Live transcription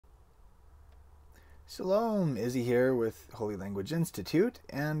Shalom, Izzy here with Holy Language Institute,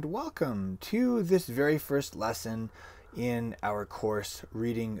 and welcome to this very first lesson in our course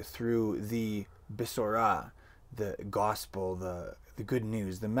reading through the Besorah, the gospel, the good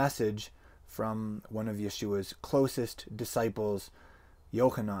news, the message from one of Yeshua's closest disciples,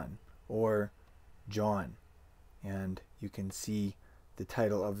 Yochanan, or John. And you can see the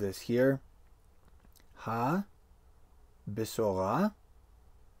title of this here, Ha-Besorah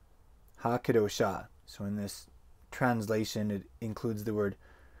Ha-Kedosha. So in this translation, it includes the word,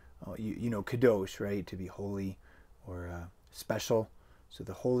 kadosh, right? To be holy or special. So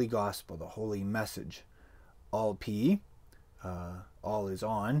the holy gospel, the holy message. All P, all is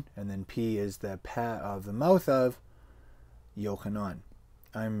on, and then P is the pa of the mouth of Yochanan.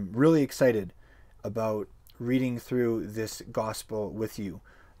 I'm really excited about reading through this gospel with you.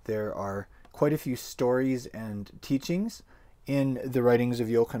 There are quite a few stories and teachings in the writings of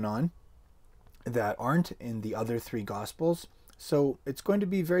Yochanan that aren't in the other three gospels, so it's going to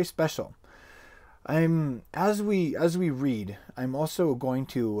be very special. As we read, I'm also going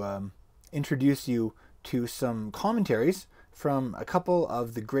to introduce you to some commentaries from a couple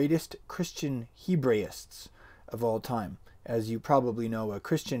of the greatest Christian Hebraists of all time. As you probably know, a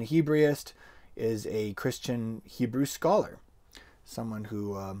Christian Hebraist is a Christian Hebrew scholar, someone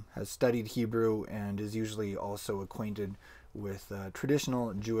who has studied Hebrew and is usually also acquainted with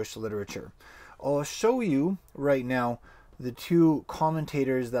traditional Jewish literature. I'll show you right now the two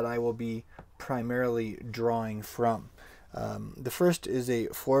commentators that I will be primarily drawing from. The first is a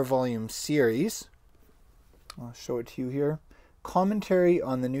 4-volume series. I'll show it to you here. Commentary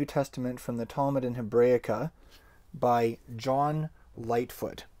on the New Testament from the Talmud and Hebraica by John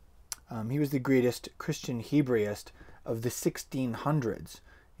Lightfoot. He was the greatest Christian Hebraist of the 1600s,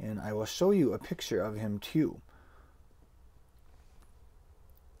 and I will show you a picture of him too.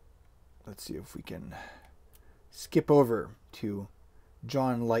 Let's see if we can skip over to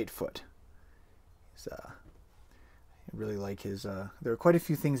John Lightfoot. I really like his. There are quite a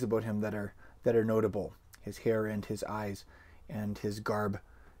few things about him that are notable. His hair and his eyes, and his garb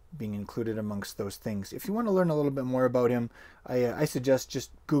being included amongst those things. If you want to learn a little bit more about him, I suggest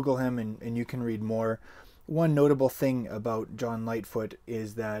just Google him and you can read more. One notable thing about John Lightfoot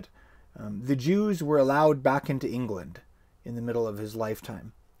is that the Jews were allowed back into England in the middle of his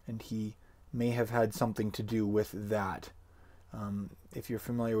lifetime, and he may have had something to do with that. If you're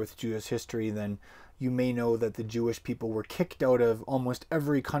familiar with Jewish history, then you may know that the Jewish people were kicked out of almost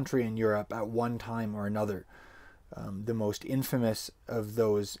every country in Europe at one time or another. The most infamous of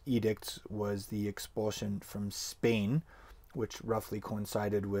those edicts was the expulsion from Spain, which roughly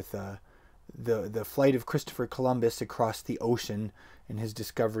coincided with the flight of Christopher Columbus across the ocean and his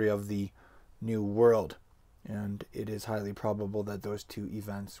discovery of the New World. And it is highly probable that those two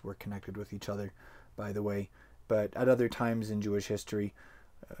events were connected with each other, by the way. But at other times in Jewish history,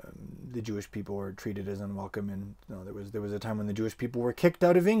 the Jewish people were treated as unwelcome, and there was a time when the Jewish people were kicked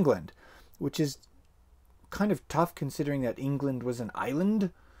out of England, which is kind of tough considering that England was an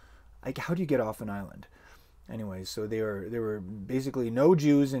island. Like, how do you get off an island? Anyways, so there were basically no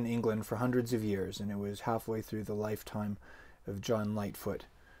Jews in England for hundreds of years, and it was halfway through the lifetime of John Lightfoot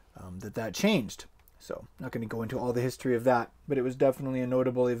that changed. So, I'm not going to go into all the history of that, but it was definitely a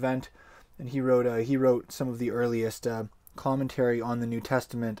notable event, and he wrote some of the earliest commentary on the New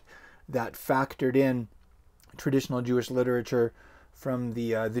Testament that factored in traditional Jewish literature from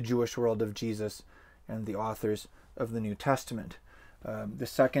the Jewish world of Jesus and the authors of the New Testament. The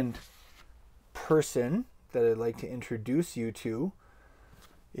second person that I'd like to introduce you to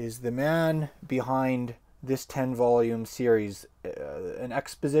is the man behind this 10-volume series, an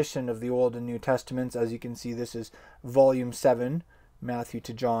exposition of the Old and New Testaments. As you can see, this is volume 7, Matthew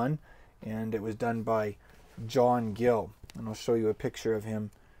to John, and it was done by John Gill. And I'll show you a picture of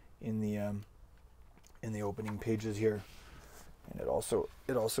him in the opening pages here. And it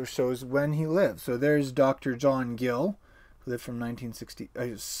also shows when he lived. So there's Dr. John Gill, who lived from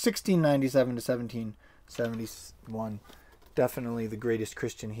 1697 to 1771. Definitely the greatest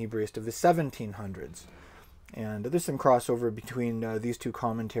Christian Hebraist of the 1700s. And there's some crossover between these two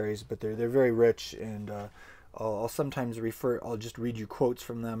commentaries, but they're very rich, and I'll sometimes I'll just read you quotes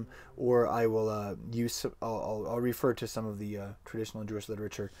from them, or I will I'll refer to some of the traditional Jewish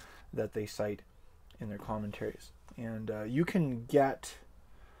literature that they cite in their commentaries. And you can get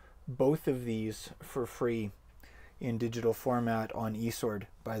both of these for free in digital format on eSword,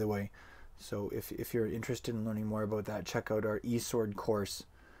 by the way. So if you're interested in learning more about that, check out our eSword course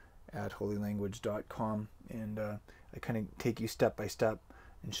at holylanguage.com, and I kind of take you step by step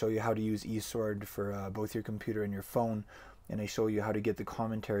and show you how to use eSword for both your computer and your phone, and I show you how to get the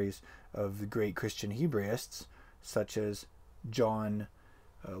commentaries of the great Christian Hebraists, such as John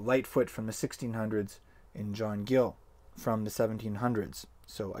Lightfoot from the 1600s and John Gill from the 1700s.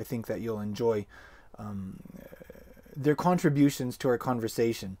 So I think that you'll enjoy their contributions to our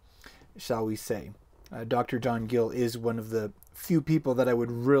conversation, shall we say. Dr. John Gill is one of the few people that I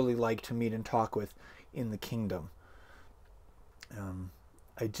would really like to meet and talk with in the kingdom. I'm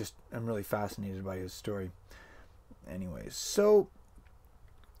really fascinated by his story. Anyways, so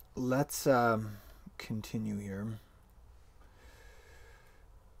let's continue here.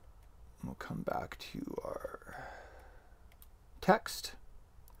 We'll come back to our text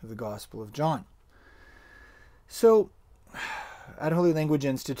of the Gospel of John. So, at Holy Language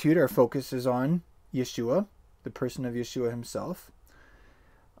Institute, our focus is on Yeshua, the person of Yeshua himself.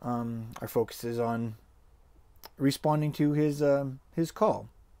 Our focus is on responding to his call.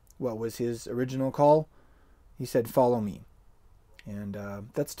 What was his original call? He said, "Follow me." And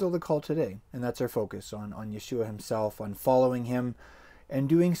that's still the call today. And that's our focus on Yeshua himself, on following him, and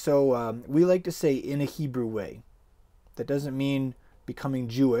doing so, we like to say, in a Hebrew way. That doesn't mean becoming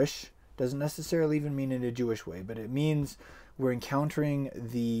Jewish, doesn't necessarily even mean in a Jewish way, but it means we're encountering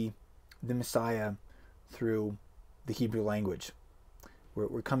the Messiah through the Hebrew language.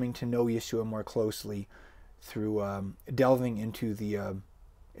 We're coming to know Yeshua more closely through delving into the...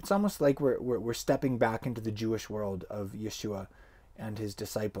 it's almost like we're stepping back into the Jewish world of Yeshua and his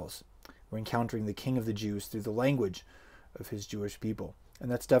disciples. We're encountering the King of the Jews through the language of his Jewish people. And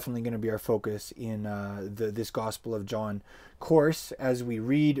that's definitely going to be our focus in this Gospel of John course as we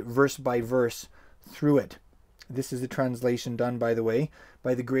read verse by verse through it. This is the translation done, by the way,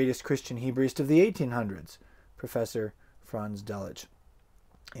 by the greatest Christian Hebraist of the 1800s, Professor Franz Delitzsch.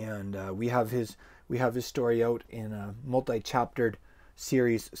 And we have his story out in a multi-chaptered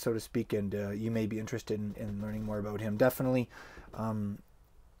series, so to speak, and you may be interested in learning more about him. Definitely,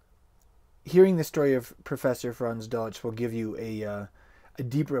 hearing the story of Professor Franz Delitzsch will give you a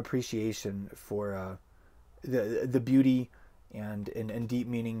deeper appreciation for the beauty and deep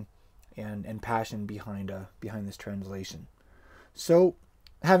meaning and passion behind this translation. So,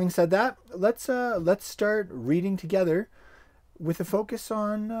 having said that, let's start reading together with a focus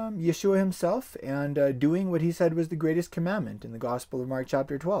on Yeshua himself and doing what he said was the greatest commandment in the Gospel of Mark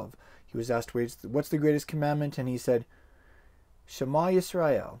chapter 12. He was asked, what's the greatest commandment? And he said, Shema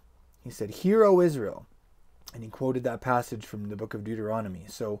Yisrael. He said, "Hear, O Israel." And he quoted that passage from the book of Deuteronomy.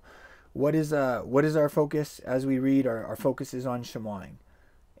 So what is our focus as we read? Our focus is on Shemaing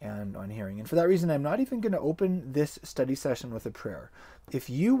and on hearing. And for that reason, I'm not even going to open this study session with a prayer. If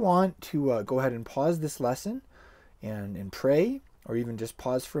you want to go ahead and pause this lesson and pray, or even just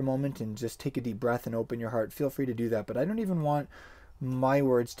pause for a moment and just take a deep breath and open your heart, feel free to do that. But I don't even want my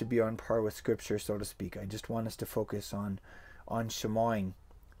words to be on par with Scripture, so to speak. I just want us to focus on Shemaing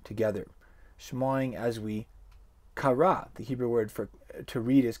together. Shemaing as we kara, the Hebrew word for to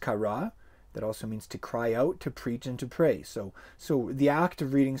read is kara. That also means to cry out, to preach, and to pray. So the act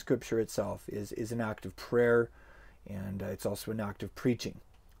of reading Scripture itself is an act of prayer, and it's also an act of preaching.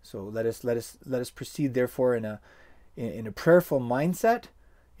 So let us proceed, therefore, in a prayerful mindset,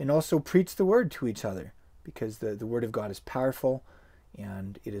 and also preach the word to each other, because the word of God is powerful,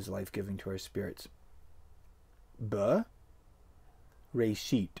 and it is life-giving to our spirits. Ba,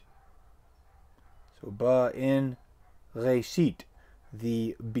 Reshit. So ba in Reshit,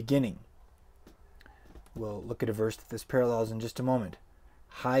 the beginning. We'll look at a verse that this parallels in just a moment.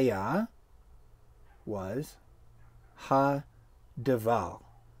 Haya was ha-devar,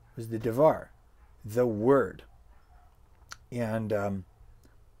 was the devar, the word. And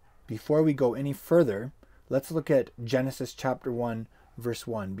before we go any further, let's look at Genesis chapter 1, verse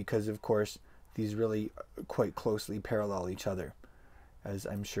 1, because of course these really quite closely parallel each other, as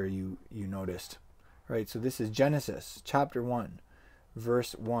I'm sure you noticed. Right, so this is Genesis chapter 1,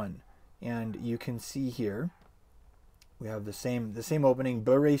 verse 1. And you can see here, we have the same opening,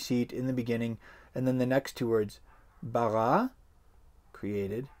 Bereshit, in the beginning, and then the next two words, bara,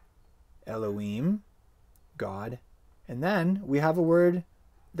 created, Elohim, God, and then we have a word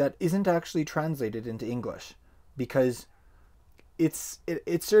that isn't actually translated into English, because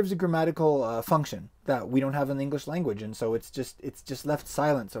it serves a grammatical function that we don't have in the English language, and so it's just left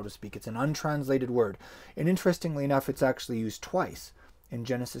silent, so to speak. It's an untranslated word, and interestingly enough, it's actually used twice in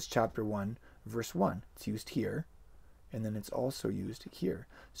Genesis chapter 1, verse 1. It's used here, and then it's also used here.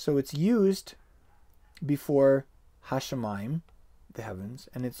 So it's used before Hashemayim, the heavens,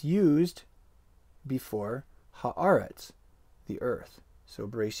 and it's used before Haaretz, the earth. So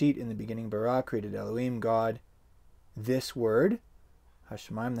Bereshit, in the beginning, bara, created Elohim, God. This word,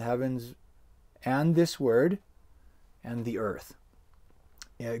 Hashemayim, the heavens, and this word and the earth.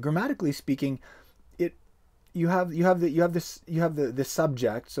 Grammatically speaking, you have the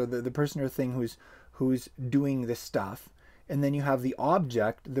subject, so the person or thing who's doing this stuff, and then you have the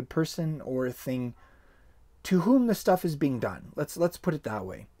object, the person or thing to whom the stuff is being done. Let's put it that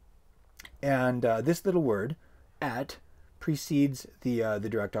way. And this little word, at, precedes the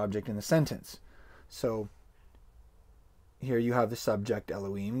direct object in the sentence. So here you have the subject,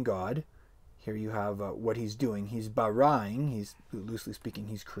 Elohim, God. Here you have what he's doing. He's baraing, he's, loosely speaking,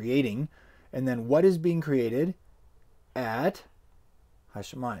 he's creating. And then what is being created? At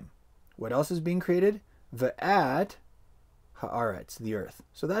Hashemayim. What else is being created? At Haaretz, the earth.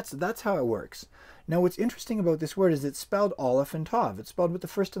 So that's how it works. Now what's interesting about this word is it's spelled Aleph and Tav. It's spelled with the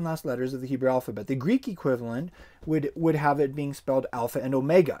first and last letters of the Hebrew alphabet. The Greek equivalent would have it being spelled Alpha and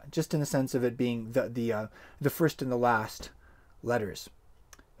Omega, just in the sense of it being the first and the last letters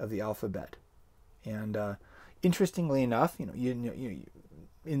of the alphabet. And interestingly enough, in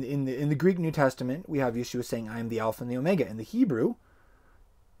the Greek New Testament, we have Yeshua saying, "I am the Alpha and the Omega." In the Hebrew,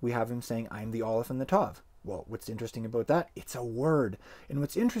 we have him saying, "I am the Aleph and the Tav." Well, what's interesting about that? It's a word. And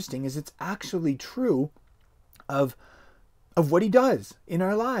what's interesting is it's actually true of what he does in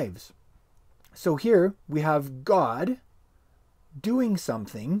our lives. So here we have God doing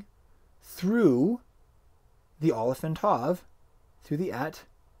something through the Aleph and Tav, through the at,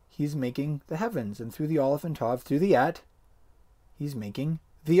 he's making the heavens. And through the Aleph and Tav, through the at, he's making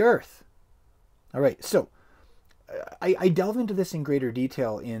the earth. All right, so I delve into this in greater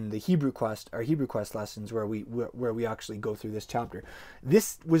detail in the our Hebrew Quest lessons where we actually go through this chapter.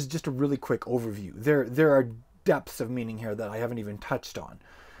 This was just a really quick overview. There are depths of meaning here that I haven't even touched on.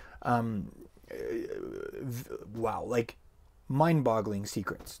 Wow, like mind-boggling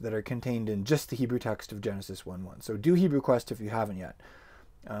secrets that are contained in just the Hebrew text of Genesis 1:1. So do Hebrew Quest if you haven't yet.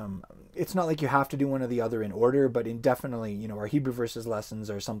 It's not like you have to do one or the other in order, but definitely, our Hebrew verses lessons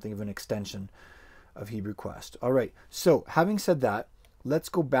are something of an extension of Hebrew Quest. All right, so having said that, let's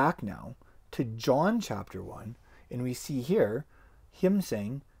go back now to John chapter 1, and we see here him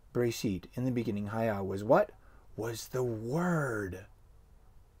saying, Bereshit, in the beginning, Haya was what? Was the Word.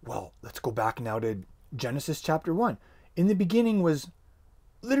 Well, let's go back now to Genesis chapter 1. In the beginning was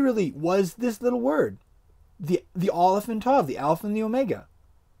this little word, the Aleph and Tav, the Alpha and the Omega.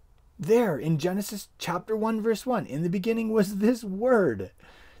 There in Genesis chapter 1, verse 1, in the beginning was this word.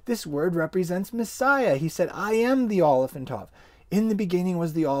 This word represents Messiah. He said, I am the Aleph and Tav. In the beginning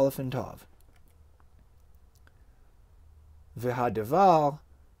was the Aleph and Tav. V'hadavar,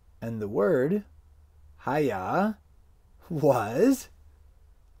 and the word, Haya, was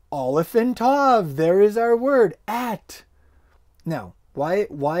Aleph and Tav. There is our word, at. Now, why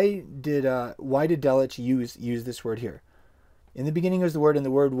did Delitzsch use this word here? In the beginning was the word, and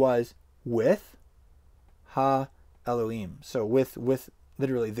the word was with Ha Elohim. So with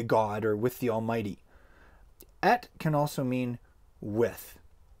literally the God, or with the Almighty. Et can also mean with.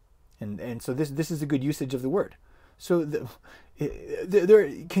 And so this is a good usage of the word. So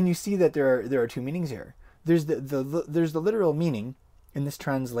can you see that there are two meanings here? There's the literal meaning in this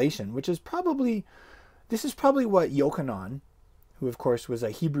translation, which is probably what Yochanan, who of course was a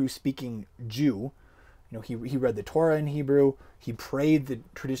Hebrew-speaking Jew, he read the Torah in Hebrew, he prayed the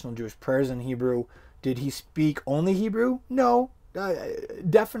traditional Jewish prayers in Hebrew. Did he speak only Hebrew? No.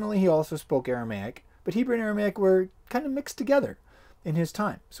 Definitely he also spoke Aramaic, but Hebrew and Aramaic were kind of mixed together in his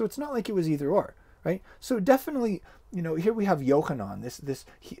time. So it's not like it was either or, right? So definitely, here we have Yochanan, this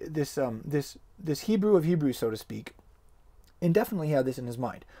Hebrew of Hebrews, so to speak, and definitely had this in his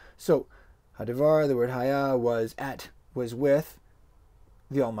mind. So Hadavar, the word Haya, was with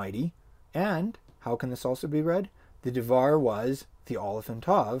the Almighty, and how can this also be read? The Devar was the Aleph and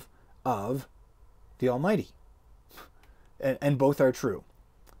Tav of the Almighty. And both are true.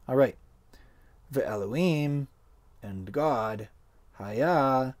 All right. The Elohim and God,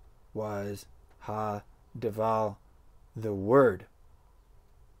 Haya, was Ha-Deval, the Word.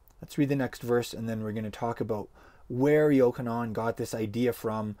 Let's read the next verse, and then we're going to talk about where Yochanan got this idea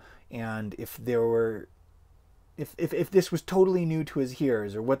from, and if this was totally new to his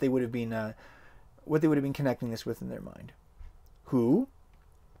hearers, or what they would have been connecting this with in their mind. Who?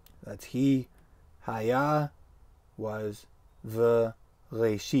 That's he. Haya was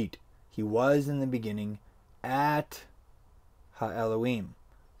V'Reshit. He was in the beginning at Ha-Elohim.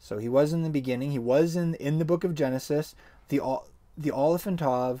 So he was in the beginning. He was in the book of Genesis, the Aleph and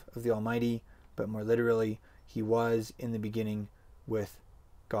Tav of the Almighty, but more literally, he was in the beginning with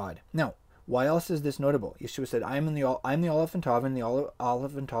God. Now, why else is this notable? Yeshua said, I'm the Aleph and Tav, and the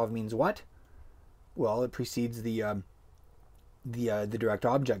Aleph and Tav means what? Well, it precedes the direct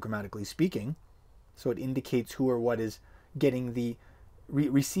object, grammatically speaking. So it indicates who or what is getting the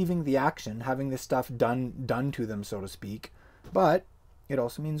receiving the action, having the stuff done to them, so to speak. But it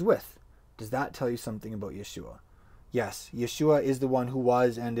also means with. Does that tell you something about Yeshua? Yes, Yeshua is the one who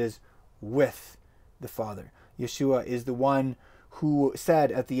was and is with the Father. Yeshua is the one who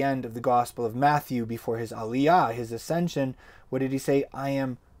said at the end of the Gospel of Matthew, before his aliyah, his ascension, what did he say? I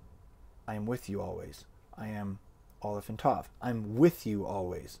am with you always. I am Aleph and Tav. I'm with you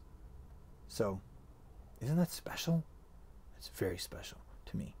always. So, isn't that special? It's very special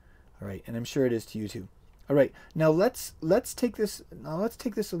to me. All right, and I'm sure it is to you too. All right, now let's take this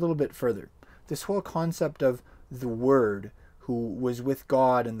a little bit further. This whole concept of the Word who was with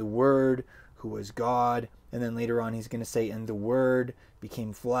God, and the Word who was God, and then later on he's going to say, and the Word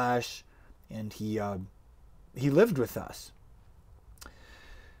became flesh, and he lived with us.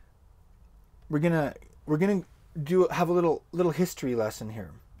 We're gonna have a little history lesson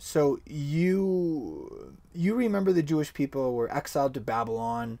here. So you remember the Jewish people were exiled to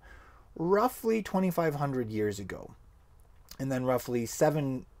Babylon roughly 2,500 years ago. And then roughly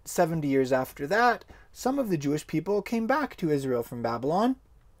 70 years after that, some of the Jewish people came back to Israel from Babylon.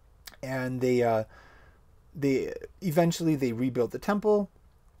 And they eventually rebuilt the temple,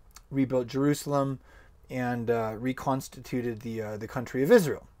 rebuilt Jerusalem, and reconstituted the country of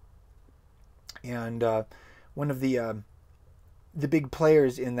Israel. And one of the big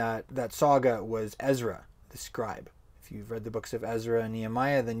players in that saga was Ezra, the scribe. If you've read the books of Ezra and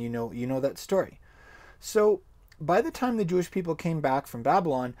Nehemiah, then you know that story. So by the time the Jewish people came back from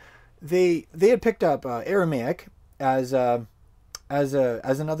Babylon, they had picked up Aramaic as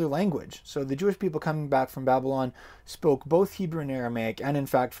another language. So the Jewish people coming back from Babylon spoke both Hebrew and Aramaic, and in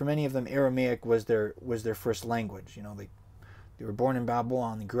fact, for many of them, Aramaic was their first language. You know, they were born in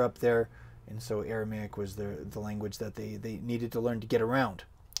Babylon, they grew up there, and so Aramaic was the language that they needed to learn to get around.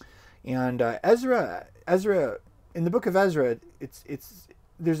 And Ezra, in the book of Ezra,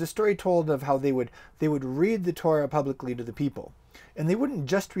 there's a story told of how they would read the Torah publicly to the people. And they wouldn't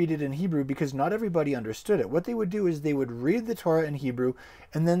just read it in Hebrew, because not everybody understood it. What they would do is they would read the Torah in Hebrew,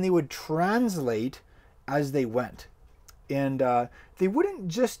 and then they would translate as they went. And they wouldn't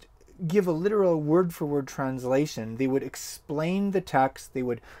just give a literal word-for-word translation. They would explain the text. They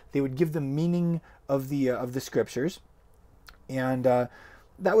would give the meaning of the scriptures. And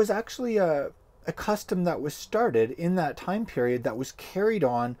that was actually a custom that was started in that time period that was carried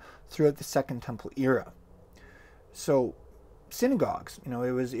on throughout the Second Temple era. So synagogues,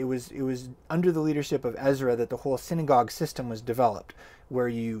 it was under the leadership of Ezra that the whole synagogue system was developed, where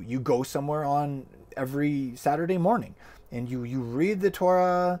you go somewhere on every Saturday morning and you read the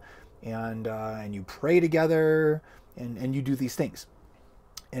Torah and you pray together and you do these things.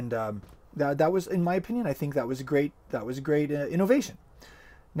 And that was, in my opinion, I think that was a great innovation.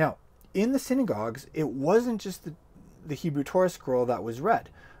 Now, in the synagogues, it wasn't just the Hebrew Torah scroll that was read.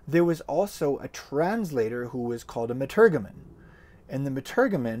 There was also a translator who was called a meturgaman. And the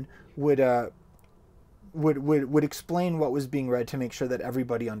meturgaman would explain what was being read to make sure that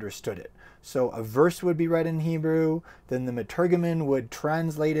everybody understood it. So a verse would be read in Hebrew, then the meturgaman would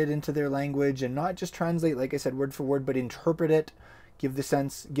translate it into their language, and not just translate, like I said, word for word, but interpret it, give the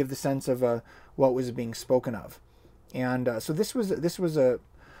sense of what was being spoken of. And so this was a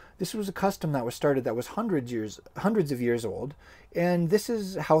custom that was started that was hundreds of years old, and this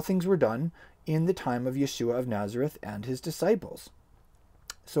is how things were done in the time of Yeshua of Nazareth and his disciples.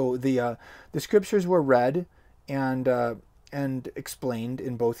 So the scriptures were read and explained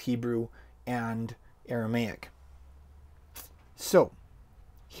in both Hebrew and Aramaic. So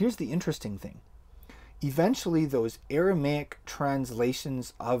here's the interesting thing. Eventually, those Aramaic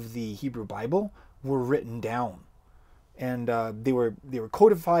translations of the Hebrew Bible were written down, and they were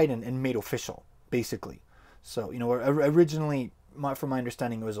codified and made official, basically. So originally, from my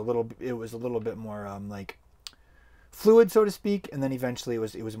understanding, it was a little bit more like fluid, so to speak, and then eventually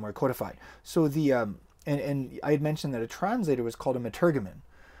it was more codified. So and I had mentioned that a translator was called a meturgaman.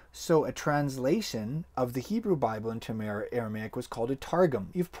 So a translation of the Hebrew Bible into Aramaic was called a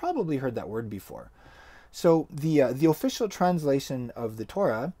Targum. You've probably heard that word before. So the official translation of the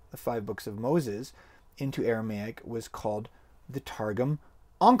Torah, the 5 books of Moses, into Aramaic was called the Targum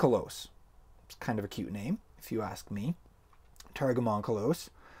Onkelos. It's kind of a cute name, if you ask me. Targum Onkelos.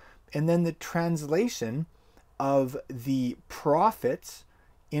 And then the translation of the prophets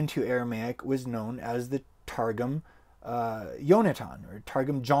into Aramaic was known as the Targum Yonatan, or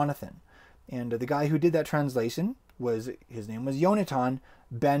Targum Jonathan. And the guy who did that translation his name was Yonatan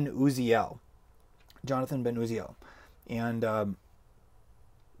ben Uziel. Jonathan ben Uziel. And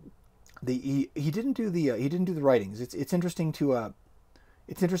he didn't do the writings. It's interesting to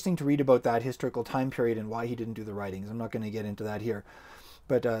it's interesting to read about that historical time period and why he didn't do the writings. I'm not going to get into that here,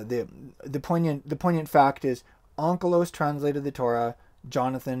 but the poignant fact is Onkelos translated the Torah,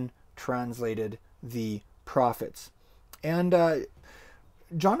 Jonathan translated the prophets, and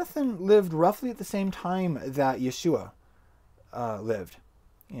Jonathan lived roughly at the same time that Yeshua lived.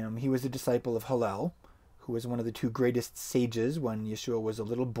 He was a disciple of Hillel, who was one of the two greatest sages when Yeshua was a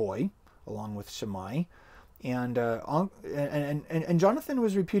little boy, along with Shammai. And Jonathan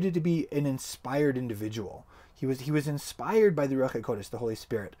was reputed to be an inspired individual. He was inspired by the Ruach HaKodesh, the Holy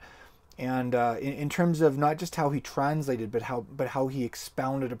Spirit, and in terms of not just how he translated, but how he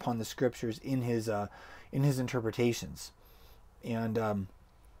expounded upon the scriptures in his interpretations. And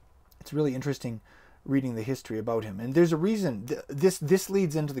it's really interesting reading the history about him. And there's a reason. This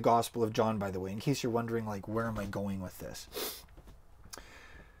leads into the Gospel of John, by the way, in case you're wondering, like, where am I going with this?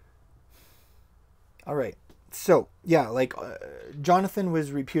 All right. So, yeah, like Jonathan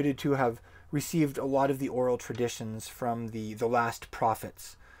was reputed to have received a lot of the oral traditions from the last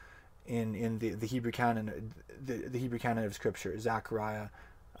prophets in the Hebrew canon, the Hebrew canon of Scripture, Zechariah,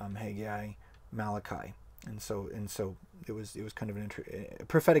 Haggai, Malachi, and so it was kind of a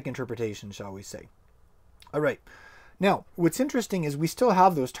prophetic interpretation, shall we say? All right. Now, what's interesting is we still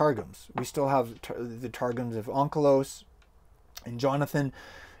have those Targums. We still have the Targums of Onkelos and Jonathan,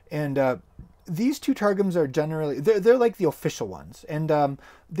 and these two Targums are generally they're like the official ones, and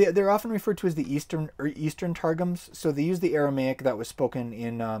they're often referred to as the Eastern Targums. So they use the Aramaic that was spoken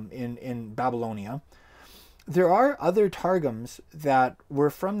in Babylonia. There are other Targums that were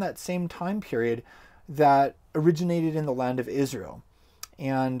from that same time period that originated in the land of Israel,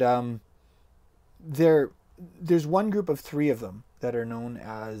 and there's one group of 3 of them that are known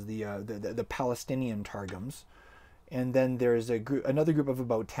as the Palestinian Targums. And then there's another group of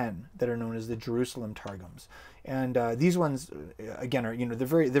about 10 that are known as the Jerusalem Targums. And these ones, again, are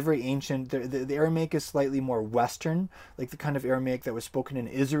they're very ancient. The Aramaic is slightly more Western, like the kind of Aramaic that was spoken in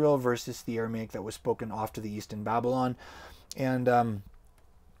Israel versus the Aramaic that was spoken off to the east in Babylon. And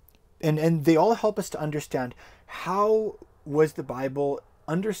they all help us to understand how was the Bible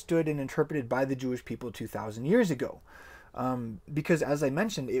understood and interpreted by the Jewish people 2,000 years ago. Because as I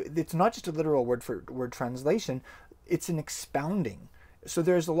mentioned, it's not just a literal word translation. It's an expounding. So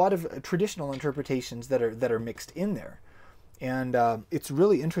there's a lot of traditional interpretations that are mixed in there, and it's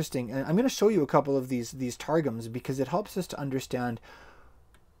really interesting. And I'm going to show you a couple of these Targums because it helps us to understand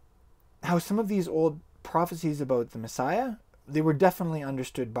how some of these old prophecies about the Messiah, they were definitely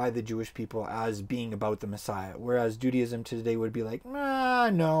understood by the Jewish people as being about the Messiah, whereas Judaism today would be like,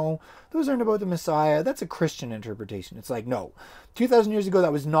 no, those aren't about the Messiah. That's a Christian interpretation. It's like, no, 2,000 years ago,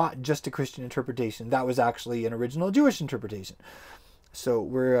 that was not just a Christian interpretation. That was actually an original Jewish interpretation. So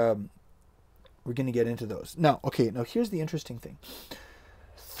we're going to get into those. Now, here's the interesting thing.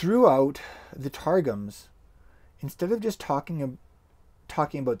 Throughout the Targums, instead of just talking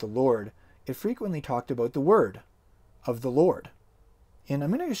about the Lord, it frequently talked about the word of the Lord. And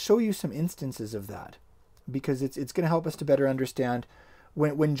I'm going to show you some instances of that because it's going to help us to better understand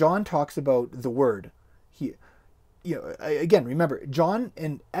when John talks about the word. Again, remember, John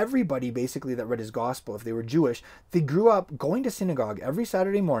and everybody basically that read his gospel, if they were Jewish, they grew up going to synagogue every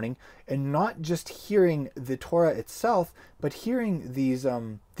Saturday morning and not just hearing the Torah itself, but hearing these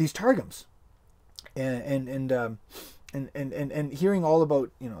Targums and hearing all about,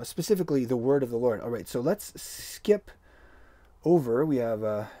 specifically the word of the Lord. All right, so let's skip over. We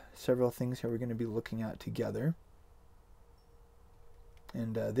have several things here we're going to be looking at together,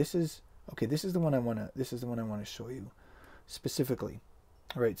 and this is the one I want to show you specifically.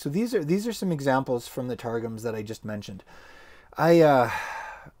 All right, so these are some examples from the Targums that I just mentioned. I'm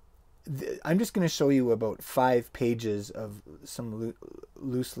just going to show you about 5 pages of some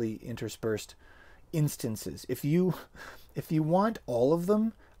loosely interspersed instances. If you want all of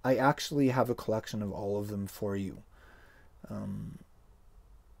them, I actually have a collection of all of them for you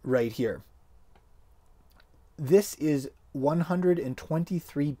right here. This is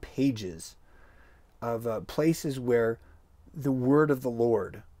 123 pages of places where the word of the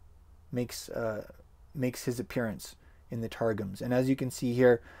Lord makes his appearance in the Targums. And as you can see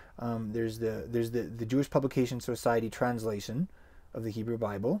here, there's the Jewish Publication Society translation of the Hebrew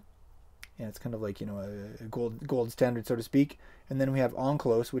Bible. And it's kind of like, a gold standard, so to speak. And then we have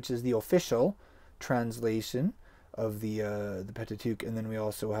Onkelos, which is the official translation of the Pentateuch. And then we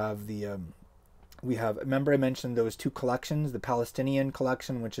also have remember I mentioned those 2 collections, the Palestinian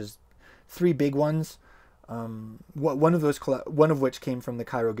collection, which is 3 big ones. One of which came from the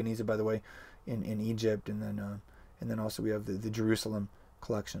Cairo Geniza, by the way, in Egypt, and then also we have the Jerusalem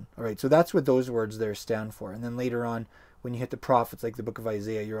collection. All right, so that's what those words there stand for. And then later on, when you hit the prophets, like the book of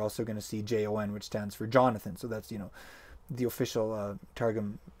Isaiah, you're also going to see Jon, which stands for Jonathan. So that's, the official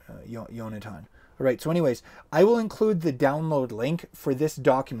Targum Yonatan. All right, so anyways, I will include the download link for this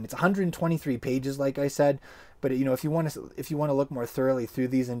document. It's 123 pages, like I said, but if you want to look more thoroughly through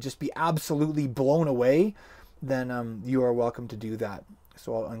these and just be absolutely blown away, then you are welcome to do that.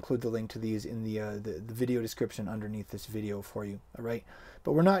 So I'll include the link to these in the video description underneath this video for you. All right,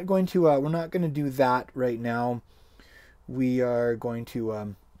 but we're not going to do that right now. We are going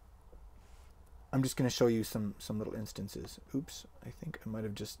to. I'm just going to show you some little instances. Oops, I think I might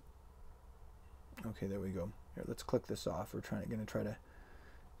have just. Okay, there we go. Here, let's click this off. We're going to try to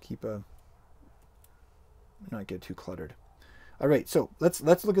keep not get too cluttered. All right, so let's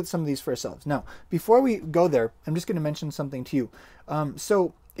look at some of these for ourselves. Now, before we go there, I'm just going to mention something to you.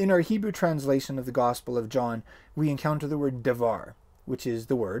 So in our Hebrew translation of the Gospel of John, we encounter the word davar, which is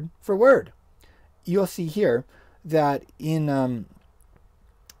the word for word. You'll see here that in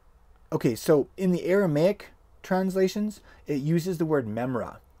so in the Aramaic translations, it uses the word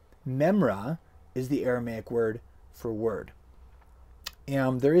memra. Memra is the Aramaic word for word.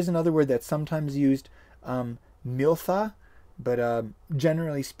 There is another word that's sometimes used, miltha, but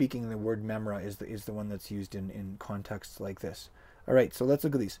generally speaking, the word memra is the one that's used in contexts like this. All right, so let's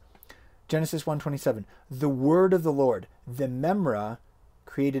look at these. Genesis 1:27, the word of the Lord, the memra,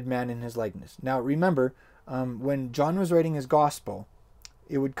 created man in his likeness. Now remember, when John was writing his gospel,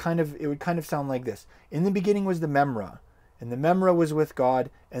 it would kind of sound like this. In the beginning was the memra, and the memra was with God,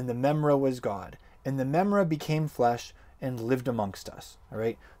 and the memra was God, and the memra became flesh and lived amongst us. All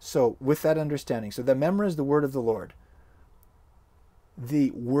right, so with that understanding, so the memra is the word of the Lord.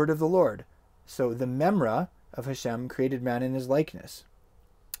 The word of the Lord. So the memra of Hashem created man in his likeness.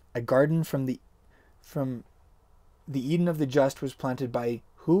 A garden from the Eden of the just was planted by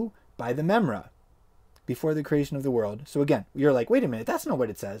who? By the memra, before the creation of the world. So again, you're like, wait a minute, that's not what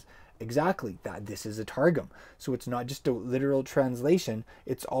it says. Exactly, that this is a Targum. So it's not just a literal translation,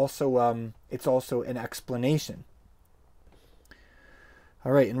 it's also an explanation.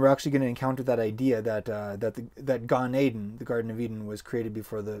 All right, and we're actually going to encounter that idea that that Gan Eden, the Garden of Eden, was created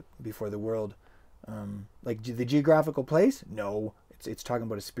before the world. Like the geographical place? No, it's talking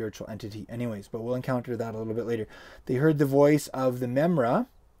about a spiritual entity. Anyways, but we'll encounter that a little bit later. They heard the voice of the memra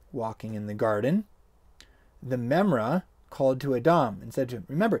walking in the garden. The memra called to Adam and said to him,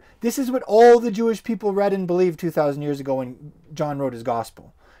 remember, this is what all the Jewish people read and believed 2,000 years ago when John wrote his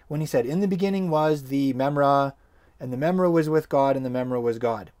gospel. When he said, in the beginning was the memra, and the memra was with God, and the memra was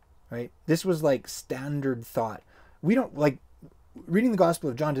God, right? This was like standard thought. We don't, like, reading the Gospel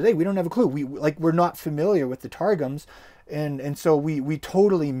of John today, we don't have a clue. We're not familiar with the Targums, and so we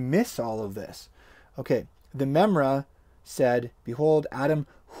totally miss all of this. Okay, the memra said, behold, Adam,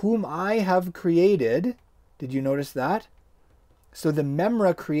 whom I have created. Did you notice that? So the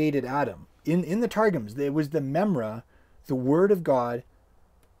memra created Adam. In the Targums, it was the memra, the word of God,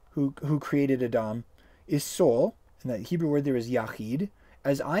 who created Adam, is soul. And that Hebrew word there is yachid.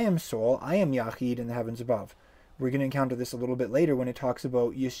 As I am soul, I am yachid in the heavens above. We're going to encounter this a little bit later when it talks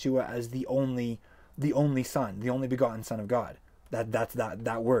about Yeshua as the only son, the only begotten son of God. That's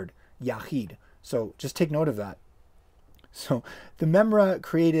that word, yachid. So just take note of that. So the memra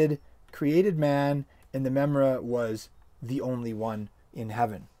created man, and the memra was the only one in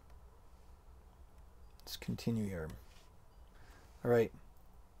heaven. Let's continue here. All right.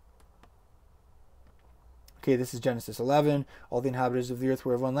 Okay, this is Genesis 11. All the inhabitants of the earth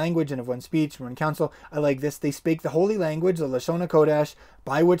were of one language and of one speech and one counsel. I like this. They spake the holy language, the Lashon HaKodesh,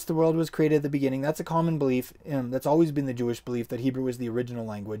 by which the world was created at the beginning. That's a common belief. That's always been the Jewish belief, that Hebrew was the original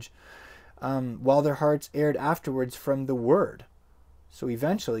language. While their hearts erred afterwards from the word. So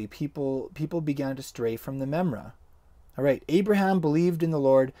eventually, people began to stray from the memra. All right, Abraham believed in the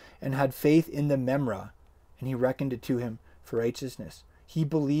Lord and had faith in the memra, and he reckoned it to him for righteousness. He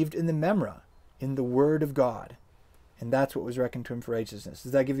believed in the memra, in the word of God, and that's what was reckoned to him for righteousness.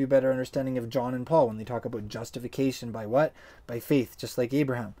 Does that give you a better understanding of John and Paul when they talk about justification by what? By faith, just like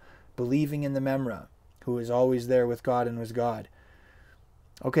Abraham, believing in the memra, who is always there with God and was God.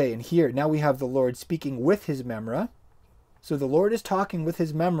 Okay, and here, now we have the Lord speaking with his memra. So the Lord is talking with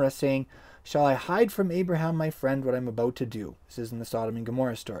his memra, saying, shall I hide from Abraham, my friend, what I'm about to do? This is in the Sodom and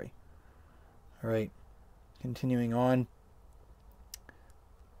Gomorrah story. All right, continuing on.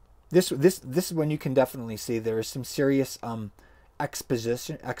 This is when you can definitely see there is some serious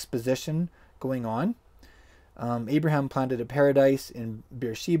exposition going on. Abraham planted a paradise in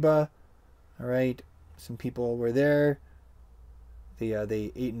Beersheba. All right, some people were there. They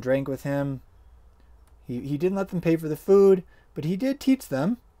ate and drank with him. He didn't let them pay for the food, but he did teach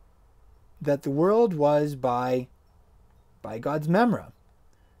them that the world was by by God's memra.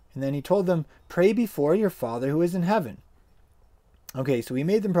 And then he told them, pray before your Father who is in heaven. Okay, so he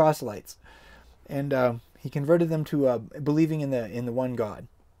made them proselytes. And he converted them to believing in the one God.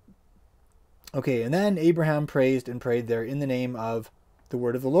 Okay, and then Abraham praised and prayed there in the name of the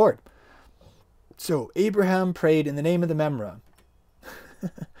word of the Lord. So Abraham prayed in the name of the memra.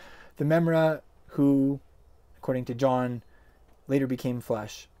 The memra who, according to John, later became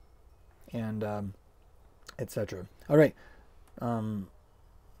flesh, and etc. All right.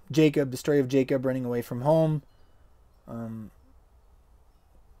 Jacob, the story of Jacob running away from home. And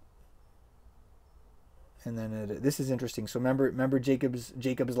then this is interesting. So remember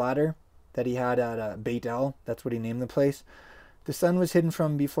Jacob's ladder that he had at Beit El? That's what he named the place. The sun was hidden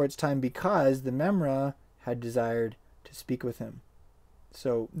from before its time because the memra had desired to speak with him.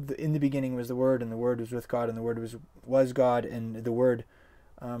 So in the beginning was the Word, and the Word was with God, and the Word was God, and the Word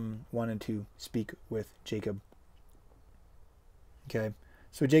wanted to speak with Jacob. Okay,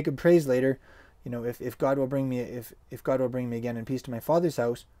 so Jacob prays later, if God will bring me if God will bring me again in peace to my father's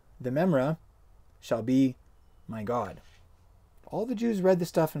house, the memra shall be my God. All the Jews read this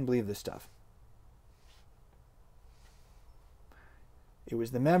stuff and believed this stuff. It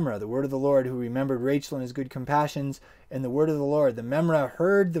was the memra, the word of the Lord, who remembered Rachel and his good compassions, and the word of the Lord, the memra,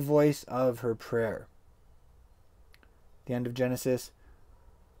 heard the voice of her prayer. At the end of Genesis,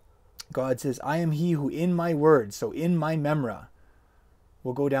 God says, I am he who in my word, so in my memra,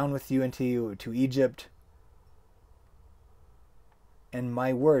 will go down with you to Egypt, and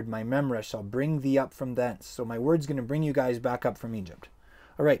my word, my memra, shall bring thee up from thence. So my word's going to bring you guys back up from Egypt.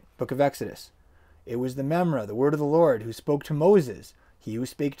 All right, book of Exodus. It was the memra, the word of the Lord, who spoke to Moses. He who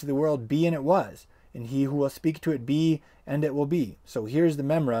spake to the world, be, and it was. And he who will speak to it, be, and it will be. So here's the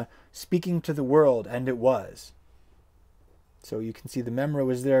memra speaking to the world, and it was. So you can see the memra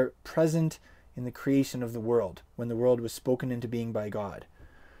was there present in the creation of the world, when the world was spoken into being by God.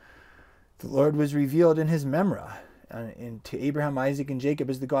 The Lord was revealed in his memra, and to Abraham, Isaac, and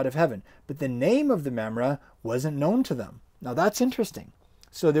Jacob as the God of heaven. But the name of the memra wasn't known to them. Now that's interesting.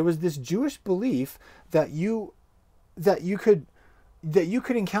 So there was this Jewish belief that you could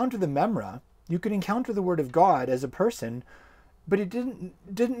encounter the memra, you could encounter the word of God as a person, but it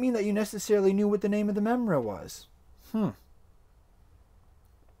didn't mean that you necessarily knew what the name of the memra was.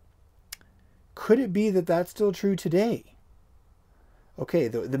 Could it be that that's still true today? Okay,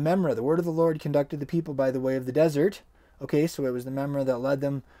 the memra, the word of the Lord, conducted the people by the way of the desert. Okay, so it was the memra that led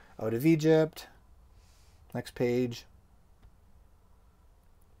them out of Egypt. Next page.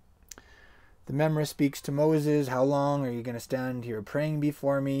 The memra speaks to Moses. How long are you going to stand here praying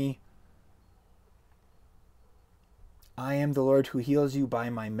before me? I am the Lord who heals you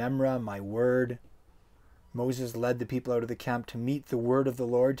by my memra, my word. Moses led the people out of the camp to meet the word of the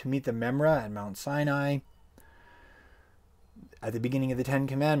Lord, to meet the memra at Mount Sinai. At the beginning of the Ten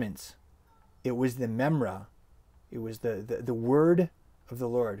Commandments, it was the memra, it was the word of the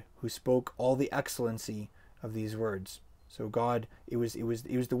Lord who spoke all the excellency of these words. So God, it was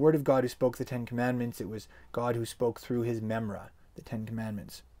the word of God who spoke the Ten Commandments. It was God who spoke through his memra, the Ten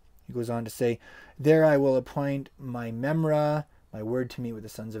Commandments. He goes on to say, there I will appoint my memra, my word to meet with the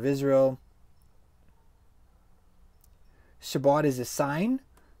sons of Israel. Shabbat is a sign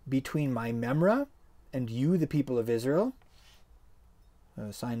between my memra and you, the people of Israel.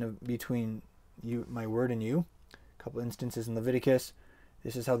 A sign of between you, my word, and you. A couple instances in Leviticus.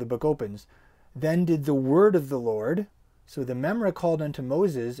 This is how the book opens. Then did the word of the Lord. So the memra called unto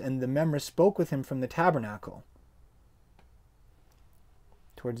Moses, and the memra spoke with him from the tabernacle.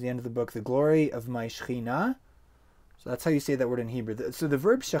 Towards the end of the book, the glory of my Shekhinah. So that's how you say that word in Hebrew. So the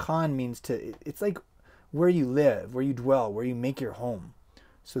verb shechan means to, it's like where you live, where you dwell, where you make your home.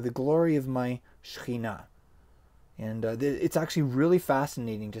 So the glory of my Shekhinah. And it's actually really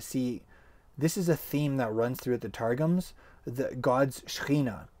fascinating to see. This is a theme that runs through the Targums, God's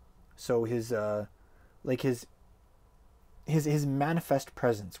Shekhinah. So his manifest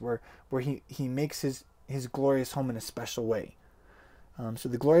presence, where he makes his glorious home in a special way. So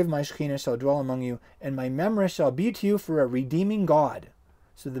the glory of my Shekhinah shall dwell among you, and my memra shall be to you for a redeeming God.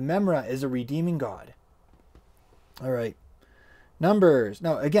 So the memra is a redeeming God. All right. Numbers.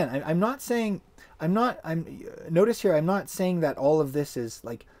 Now, again, notice here, I'm not saying that all of this is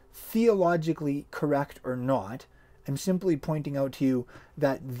like theologically correct or not. I'm simply pointing out to you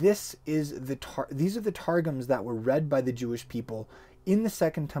that these are the Targums that were read by the Jewish people in the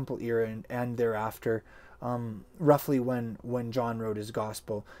Second Temple era and thereafter, roughly when John wrote his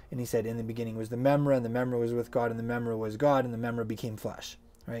gospel, and he said, in the beginning was the memra, and the memra was with God, and the memra was God, and the memra became flesh.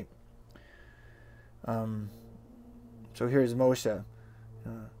 Right? So here's Moshe.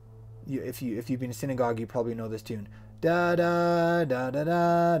 If you've been to synagogue, you probably know this tune. Da da da da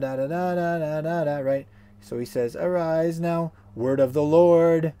da da da da da da da da. Right. So he says, "Arise now, word of the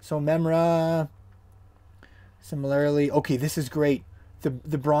Lord." So memra. Similarly, okay, this is great. The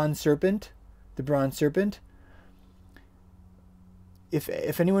bronze serpent, the bronze serpent.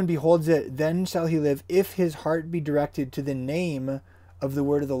 If anyone beholds it, then shall he live, if his heart be directed to the name of the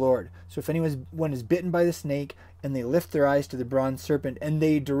word of the Lord. So if anyone is bitten by the snake and they lift their eyes to the bronze serpent and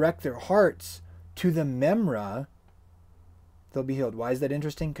they direct their hearts to the memra, they'll be healed. Why is that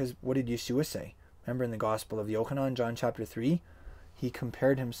interesting? Because what did Yeshua say? Remember in the Gospel of Yochanan, John chapter 3, he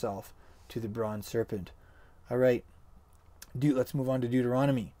compared himself to the bronze serpent. All right, let's move on to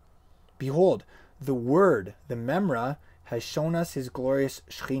Deuteronomy. Behold, the word, the memra, has shown us his glorious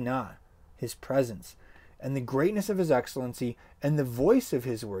Shekhinah, his presence, and the greatness of his excellency, and the voice of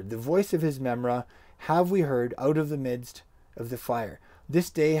his word, the voice of his memra, have we heard out of the midst of the fire. This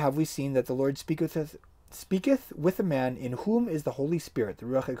day have we seen that the Lord speaketh with a man in whom is the Holy Spirit, the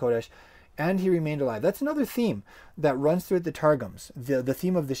Ruach HaKodesh, and he remained alive. That's another theme that runs through the Targums, the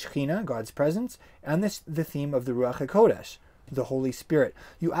theme of the Shekhinah, God's presence, and the theme of the Ruach HaKodesh, the Holy Spirit.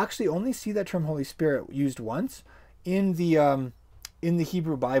 You actually only see that term Holy Spirit used once in the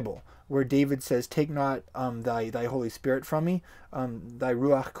Hebrew Bible, where David says, "Take not thy Holy Spirit from me." Thy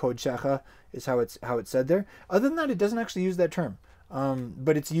Ruach Kodeshecha is how it's said there. Other than that, it doesn't actually use that term,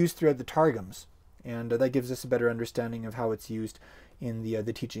 but it's used throughout the Targums, and that gives us a better understanding of how it's used in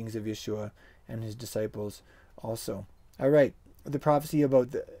the teachings of Yeshua and his disciples also. All right, the prophecy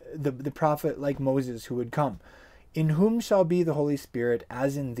about the prophet like Moses who would come. In whom shall be the Holy Spirit,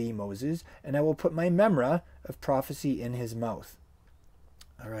 as in thee, Moses, and I will put my memra of prophecy in his mouth.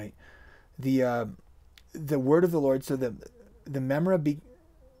 All right, the word of the Lord. So the memra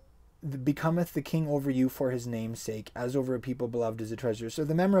becometh the king over you for his name's sake, as over a people beloved as a treasure. So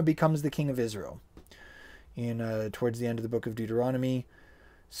the memra becomes the king of Israel towards the end of the book of Deuteronomy.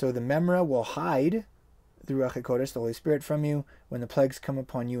 So the memra will hide the Ruach HaKodesh, the Holy Spirit, from you when the plagues come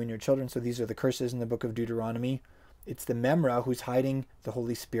upon you and your children. So these are the curses in the book of Deuteronomy. It's the memra who's hiding the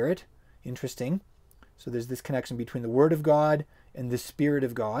Holy Spirit. Interesting. So there's this connection between the Word of God and the Spirit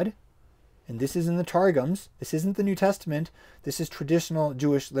of God. And this is in the Targums. This isn't the New Testament. This is traditional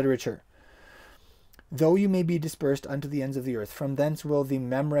Jewish literature. Though you may be dispersed unto the ends of the earth, from thence will the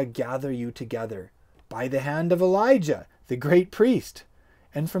memra gather you together by the hand of Elijah, the great priest.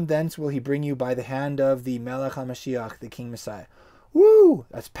 And from thence will he bring you by the hand of the Melech HaMashiach, the King Messiah. Woo!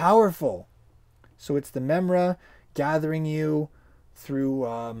 That's powerful. So it's the memra gathering you through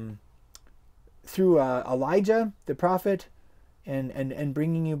Elijah, the prophet, and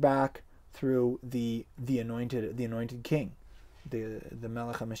bringing you back through the anointed king, the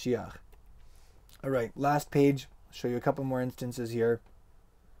Melech HaMashiach. All right, last page. I'll show you a couple more instances here.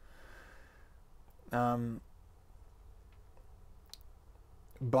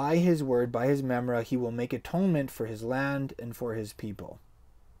 By his word, by his memra, he will make atonement for his land and for his people.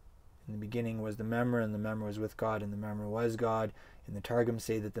 In the beginning was the memra, and the memra was with God, and the memra was God. And the Targums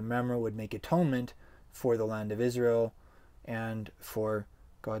say that the memra would make atonement for the land of Israel and for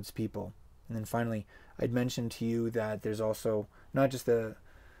God's people. And then finally, I'd mentioned to you that there's also not just the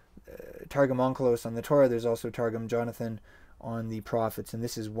Targum Onkelos on the Torah, there's also Targum Jonathan on the prophets, and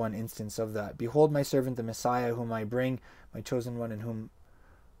this is one instance of that. Behold my servant the Messiah, whom I bring, my chosen one, in whom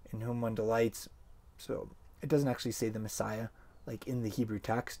one delights. So it doesn't actually say the Messiah like in the Hebrew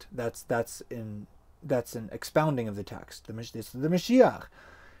text. That's an expounding of the text. This is the Mashiach.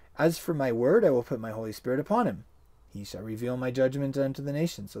 As for my word, I will put my Holy Spirit upon him. He shall reveal my judgment unto the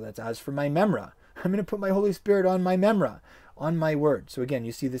nations. So that's as for my memra. I'm going to put my Holy Spirit on my memra, on my word. So again,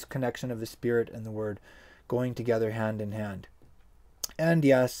 you see this connection of the Spirit and the word going together hand in hand. And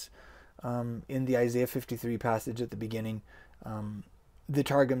yes, in the Isaiah 53 passage at the beginning, the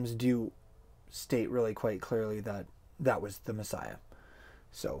Targums do state really quite clearly that that was the Messiah.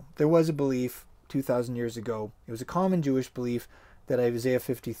 So there was a belief 2,000 years ago. It was a common Jewish belief that Isaiah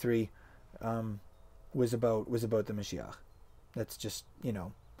 53 was about the Mashiach. That's just,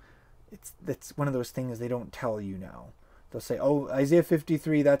 that's one of those things they don't tell you now. They'll say, oh, Isaiah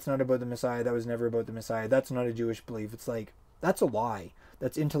 53, that's not about the Messiah. That was never about the Messiah. That's not a Jewish belief. It's like, that's a lie.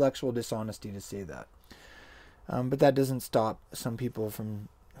 That's intellectual dishonesty to say that. But that doesn't stop some people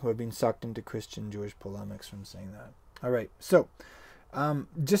who have been sucked into Christian Jewish polemics from saying that. All right. So,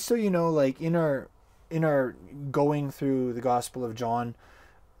 just so you know, like in our going through the Gospel of John,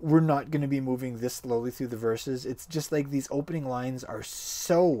 we're not going to be moving this slowly through the verses. It's just like these opening lines are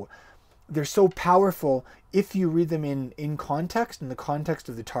so they're so powerful if you read them in context, in the context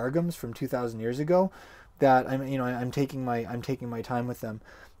of the Targums from 2,000 years ago, that I'm taking my time with them.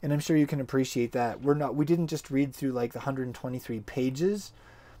 And I'm sure you can appreciate that. We didn't just read through like the 123 pages.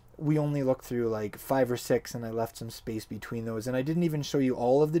 We only looked through like 5 or 6, and I left some space between those. And I didn't even show you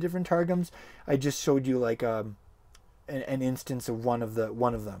all of the different Targums. I just showed you like an instance of one of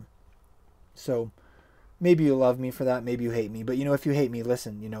them. So maybe you love me for that, maybe you hate me. But if you hate me,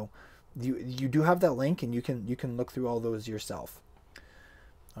 listen, you do have that link, and you can look through all those yourself.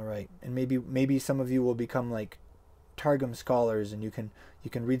 All right, and maybe some of you will become like Targum scholars, and you can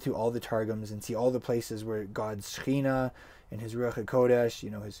read through all the Targums and see all the places where God's Shekhinah and His Ruach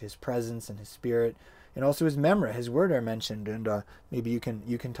HaKodesh, His presence and His Spirit, and also His Memra, His Word are mentioned, and maybe you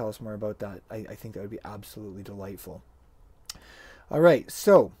can tell us more about that. I think that would be absolutely delightful. All right,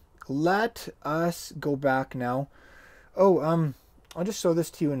 so let us go back now. I'll just show this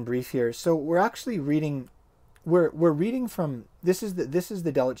to you in brief here. So we're actually reading. We're reading from this is the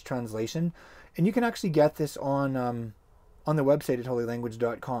Delitzsch translation, and you can actually get this on the website at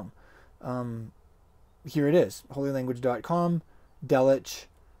holylanguage.com. Here it is, holylanguage.com, Delitzsch,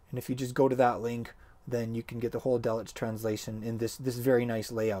 and if you just go to that link, then you can get the whole Delitzsch translation in this very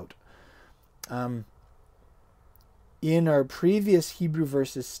nice layout. In our previous Hebrew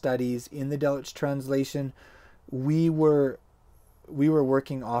verses studies in the Delitzsch translation, we were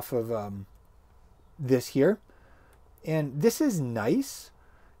working off of this here. And this is nice.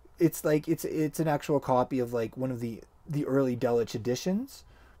 It's like it's an actual copy of like one of the early Delitzsch editions.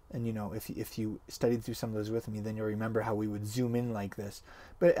 And if you studied through some of those with me, then you'll remember how we would zoom in like this.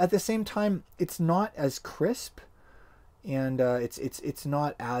 But at the same time, it's not as crisp, and it's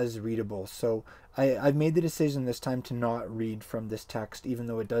not as readable. So I've made the decision this time to not read from this text, even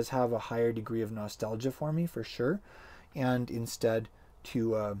though it does have a higher degree of nostalgia for me, for sure, and instead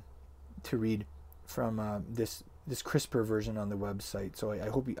to read from this crisper version on the website. So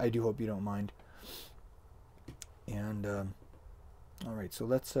I do hope you don't mind. And all right, so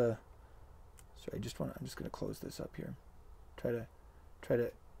let's sorry, I'm just going to close this up here. Try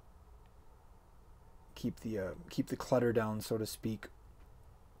to keep the clutter down, so to speak.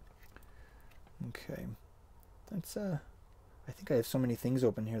 Okay. That's I think I have so many things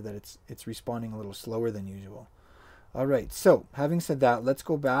open here that it's responding a little slower than usual. All right. So, having said that, let's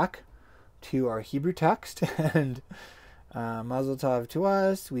go back to our Hebrew text, and Mazel Tov to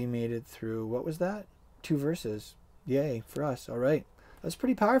us. We made it through, what was that? 2 verses. Yay for us. All right. That's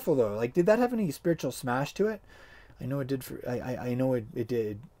pretty powerful though. Like, did that have any spiritual smash to it? I know it did for I know it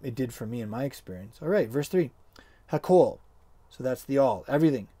did for me in my experience. All right, verse 3. Hakol. So that's the all,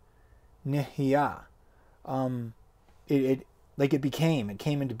 everything. Nehiyah. It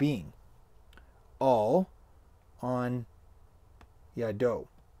came into being. All on Yado.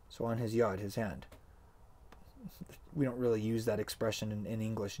 So on his yad, his hand. We don't really use that expression in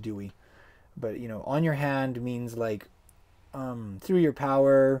English, do we? But on your hand means like through your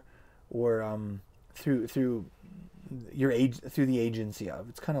power, or through the agency of.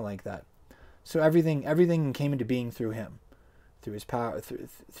 It's kind of like that. So everything came into being through him, through his power,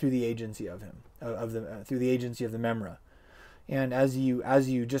 through the agency of him, through the agency of the Memra. And as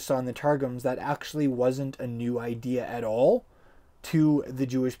you just saw in the Targums, that actually wasn't a new idea at all to the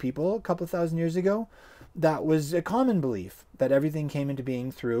Jewish people a couple thousand years ago. That was a common belief, that everything came into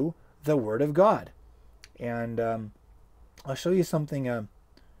being through the Word of God. And I'll show you something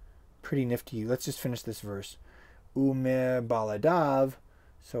pretty nifty. Let's just finish this verse. Ume baladav,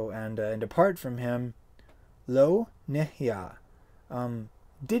 so and apart from him, lo nehya,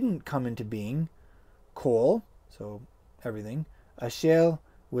 didn't come into being. Kol, so everything. Ashel,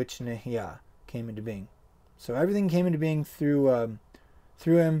 which nehya, came into being. So everything came into being through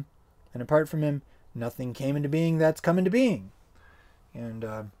him, and apart from him, nothing came into being that's come into being. And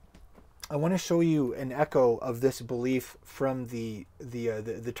I want to show you an echo of this belief from the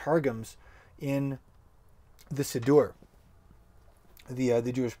Targums in the Siddur,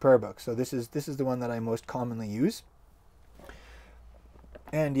 the Jewish prayer book. So this is the one that I most commonly use.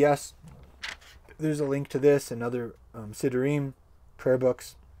 And yes, there's a link to this and other Siddurim prayer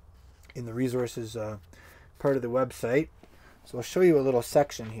books in the resources part of the website. So I'll show you a little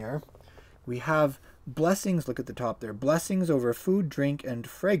section here. We have blessings. Look at the top there. Blessings over food, drink, and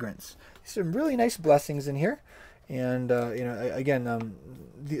fragrance. Some really nice blessings in here. And again,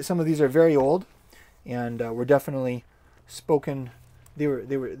 some of these are very old, and were definitely spoken. They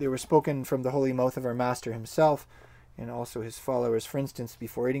were spoken from the holy mouth of our Master himself, and also his followers. For instance,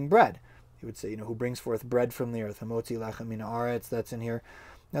 before eating bread, he would say, who brings forth bread from the earth? Hamotzi lachem min haaretz. That's in here.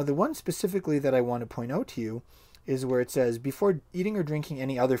 Now, the one specifically that I want to point out to you is where it says, before eating or drinking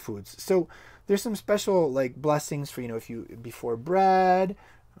any other foods. So there's some special like blessings for, if you, before bread,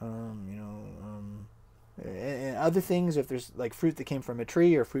 and other things, if there's like fruit that came from a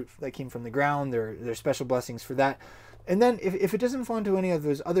tree or fruit that came from the ground, there's special blessings for that. And then if it doesn't fall into any of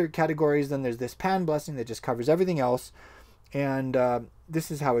those other categories, then there's this pan blessing that just covers everything else. And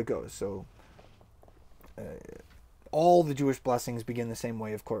this is how it goes. So all the Jewish blessings begin the same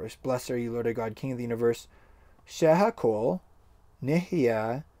way, of course. Blessed are you, Lord our God, King of the universe. Shehakol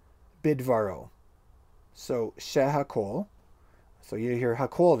nihya bidvaro. So shehakol. So you hear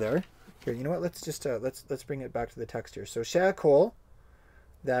hakol there. Here, you know what? Let's just let's bring it back to the text here. So shehakol,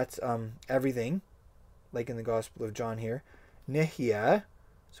 that's everything, like in the Gospel of John here. Nihya,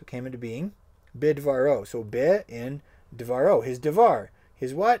 so came into being. Bidvaro, so be in dvaro, his devar,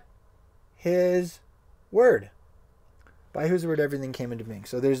 his what? His word. By whose word everything came into being.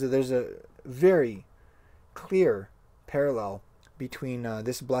 So there's a very clear parallel between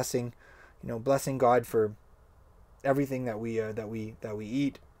this blessing, blessing God for everything that we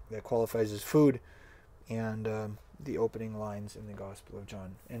eat that qualifies as food, and the opening lines in the Gospel of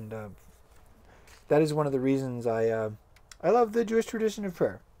John. And that is one of the reasons I love the Jewish tradition of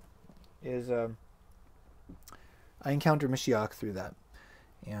prayer. Is I encounter Mashiach through that.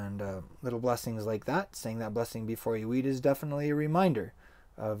 And little blessings like that, saying that blessing before you eat, is definitely a reminder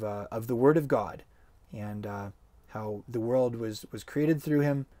of the Word of God, and how the world was created through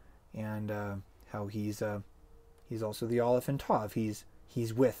Him, and how He's also the Aleph and Tav.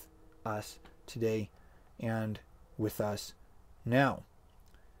 He's with us today, and with us now.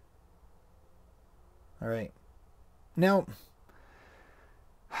 All right. Now,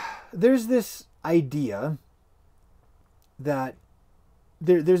 there's this idea that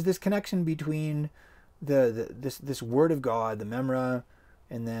there's this connection between this Word of God, the Memra,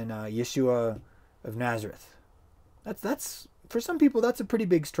 and then Yeshua of Nazareth. That's for some people, that's a pretty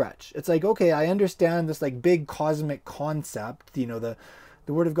big stretch. It's like, okay, I understand this like big cosmic concept, the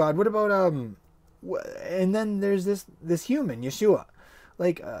Word of God. What about and then there's this human Yeshua.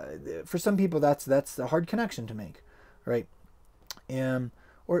 Like for some people, that's a hard connection to make, right?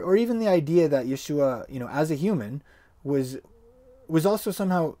 Or even the idea that Yeshua, as a human, was also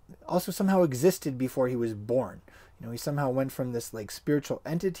somehow existed before he was born. He somehow went from this like spiritual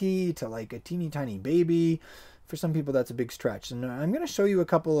entity to like a teeny tiny baby. For some people, that's a big stretch. And I'm going to show you a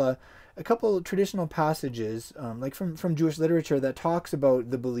couple traditional passages, like from Jewish literature, that talks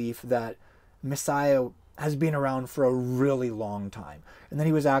about the belief that Messiah has been around for a really long time, and that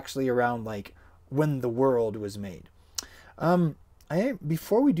he was actually around like when the world was made.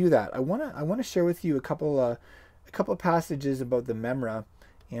 Before we do that, I want to share with you a couple passages about the Memra,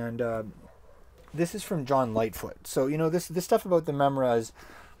 and this is from John Lightfoot. So this stuff about the Memra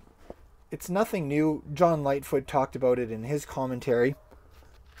it's nothing new. John Lightfoot talked about it in his commentary,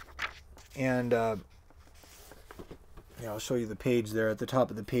 and I'll show you the page there at the top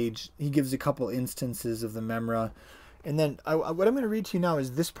of the page. He gives a couple instances of the Memra, and then what I'm going to read to you now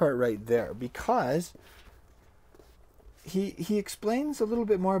is this part right there, because he explains a little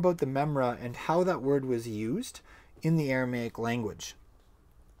bit more about the Memra and how that word was used in the Aramaic language.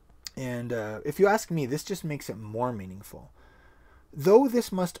 And if you ask me, this just makes it more meaningful. Though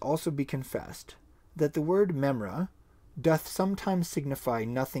this must also be confessed, that the word Memra doth sometimes signify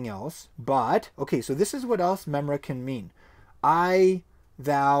nothing else but, okay, so this is what else Memra can mean. I,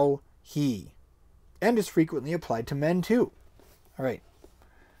 thou, he. And is frequently applied to men too. All right.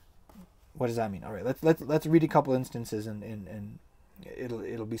 What does that mean? All right, let's read a couple instances, and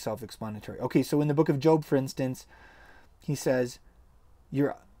it'll be self-explanatory. Okay, so in the book of Job, for instance, he says,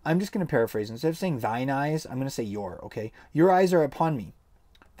 I'm just going to paraphrase. Instead of saying thine eyes, I'm going to say your, okay? Your eyes are upon me.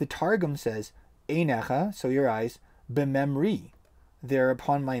 The Targum says, einecha, so your eyes, bememri, they're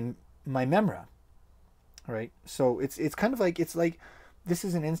upon my memra. All right? So it's kind of like, this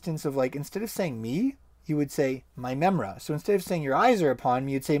is an instance of like, instead of saying me, you would say my memra. So instead of saying your eyes are upon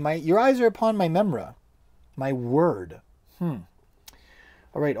me, you'd say your eyes are upon my memra, my word. All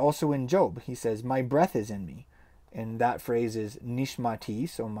right, also in Job, he says, my breath is in me. And that phrase is nishmati,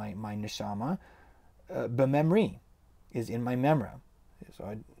 so my neshama. Bememri is in my memra.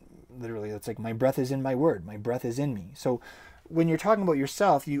 So literally, it's like my breath is in my word. My breath is in me. So when you're talking about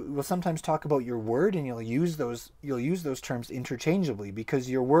yourself, you will sometimes talk about your word, and you'll use those terms interchangeably, because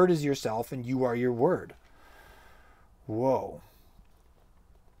your word is yourself and you are your word. Whoa.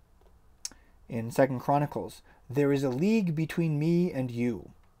 In 2 Chronicles, there is a league between me and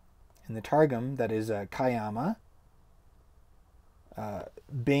you. In the Targum, that is kayama.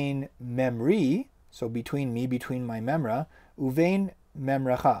 Bain memri, so between me, between my memra, uvein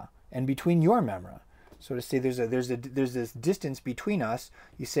memracha, and between your memra. So to say there's this distance between us,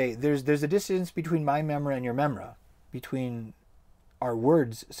 you say there's a distance between my memra and your memra, between our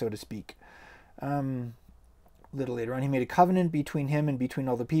words, so to speak. A little later on, he made a covenant between him and between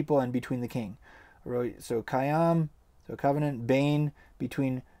all the people and between the king. So Kayam, so covenant, Bain,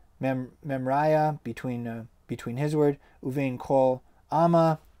 between Memraya, between his word, Uvain Kol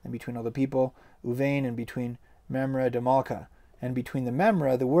Ama, and between all the people, Uvain, and between Memra de Malka, and between the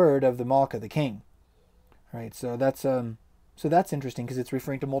Memra, the word of the Malka, the king. Right, so that's interesting because it's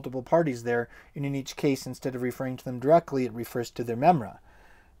referring to multiple parties there, and in each case, instead of referring to them directly, it refers to their memra,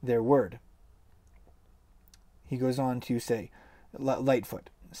 their word. He goes on to say, Lightfoot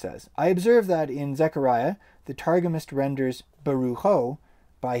says, I observe that in Zechariah, the Targumist renders Barucho,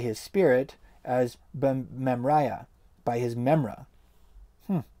 by his spirit, as Memraya, by his memra.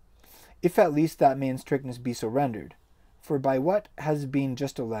 If at least that may in strictness be so rendered. For by what has been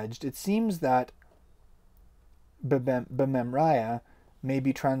just alleged, it seems that B'memraya may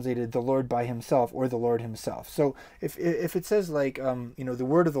be translated the Lord by himself or the Lord himself. So if it says like the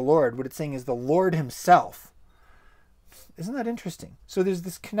word of the Lord, what it's saying is the Lord himself. Isn't that interesting? So there's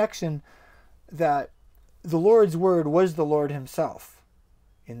this connection that the Lord's word was the Lord himself.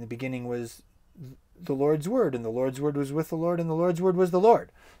 In the beginning was the Lord's word, and the Lord's word was with the Lord, and the Lord's word was the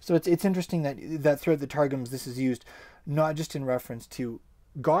Lord. So it's interesting that throughout the Targums this is used not just in reference to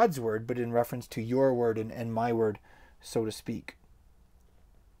God's word, but in reference to your word and my word, so to speak.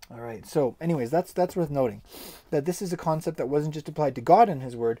 All right. So anyways, that's worth noting, that this is a concept that wasn't just applied to God and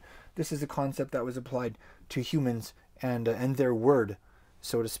his word. This is a concept that was applied to humans and their word,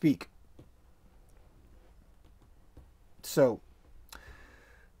 so to speak. So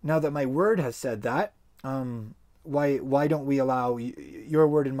now that my word has said that, why don't we allow your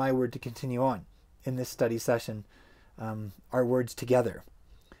word and my word to continue on in this study session, our words together?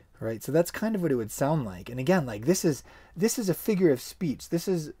 Right, so that's kind of what it would sound like. And again, like this is a figure of speech. This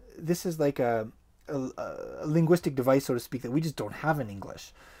is like a linguistic device, so to speak, that we just don't have in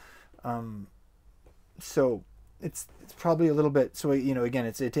English. So it's probably a little bit. So again,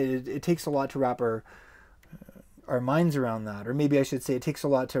 it takes a lot to wrap our minds around that, or maybe I should say, it takes a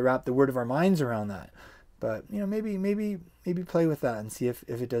lot to wrap the word of our minds around that. But maybe play with that and see if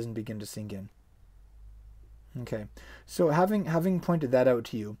it doesn't begin to sink in. Okay, so having pointed that out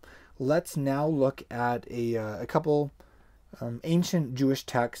to you, let's now look at a couple ancient Jewish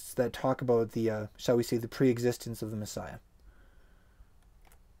texts that talk about the, shall we say, the pre-existence of the Messiah.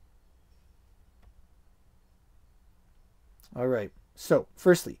 All right, so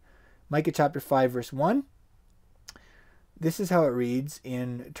firstly, Micah chapter 5, verse 1. This is how it reads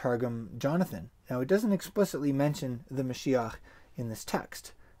in Targum Jonathan. Now, it doesn't explicitly mention the Mashiach in this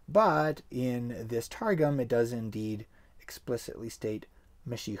text, but in this Targum, it does indeed explicitly state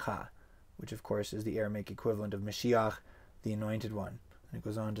Mashiach, which of course is the Aramaic equivalent of Mashiach, the Anointed One. And it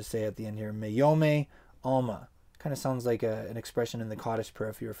goes on to say at the end here, Meyome Alma. Kind of sounds like an expression in the Kaddish prayer,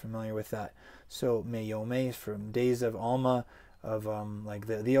 if you're familiar with that. So Meyome is from days of Alma, of like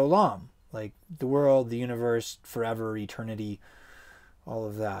the Olam, like the world, the universe, forever, eternity, all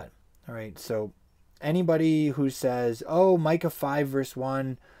of that. All right, so anybody who says, oh, Micah 5 verse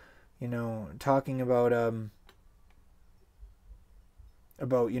 1, talking about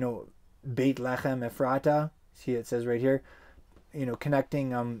Beit Lechem Ephrata, see it says right here,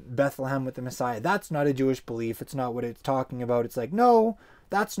 connecting Bethlehem with the Messiah. That's not a Jewish belief. It's not what it's talking about. It's like, no,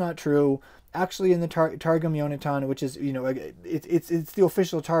 that's not true. Actually, in the Targum Yonatan, which is, it's the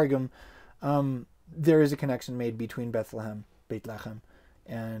official Targum, there is a connection made between Bethlehem, Beit Lechem,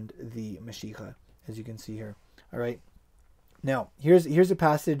 and the Mashiach, as you can see here. All right. Now, here's a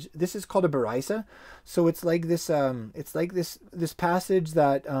passage. This is called a baraisa. So it's like this this passage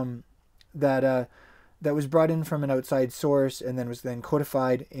that was brought in from an outside source and then was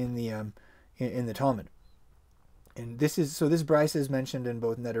codified in the Talmud. And this baraisa is mentioned in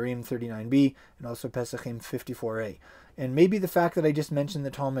both Nedarim 39b and also Pesachim 54a. And maybe the fact that I just mentioned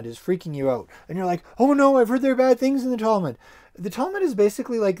the Talmud is freaking you out, and you're like, oh no, I've heard there are bad things in the Talmud. The Talmud is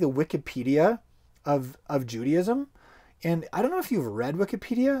basically like the Wikipedia of Judaism. And I don't know if you've read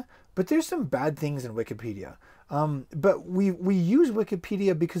Wikipedia, but there's some bad things in Wikipedia. But we use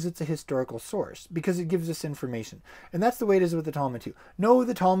Wikipedia because it's a historical source, because it gives us information. And that's the way it is with the Talmud too. No,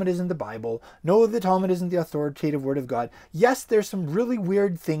 the Talmud isn't the Bible. No, the Talmud isn't the authoritative word of God. Yes, there's some really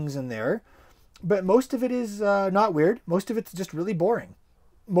weird things in there, but most of it is not weird. Most of it's just really boring.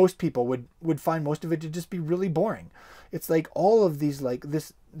 Most people would find most of it to just be really boring. It's like all of these, like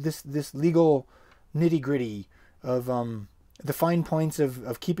this legal nitty-gritty of the fine points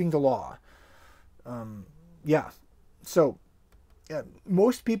of keeping the law. Yeah. So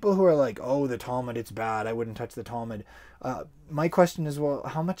most people who are like, oh, the Talmud, it's bad, I wouldn't touch the Talmud. My question is, well,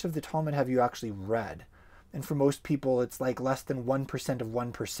 how much of the Talmud have you actually read? And for most people, it's like less than 1% of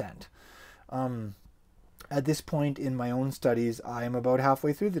 1%. At this point in my own studies, I am about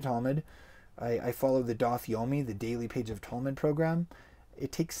halfway through the Talmud. I follow the Daf Yomi, the daily page of Talmud program.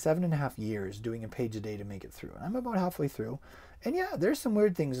 It takes 7.5 years doing a page a day to make it through. And I'm about halfway through. And yeah, there's some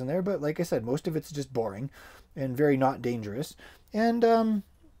weird things in there, but like I said, most of it's just boring and very not dangerous. And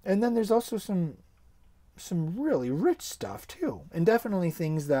then there's also some really rich stuff too. And definitely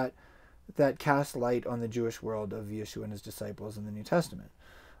things that cast light on the Jewish world of Yeshua and his disciples in the New Testament.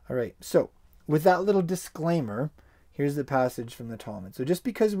 All right, so with that little disclaimer, here's the passage from the Talmud. So just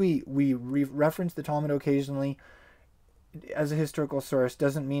because we reference the Talmud occasionally as a historical source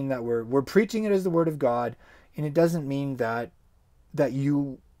doesn't mean that we're preaching it as the Word of God, and it doesn't mean that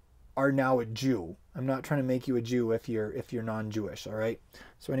you are now a Jew. I'm not trying to make you a Jew if you're non-Jewish. All right.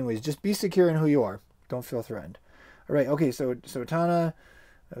 So anyways, just be secure in who you are. Don't feel threatened. All right. Okay. So Tana,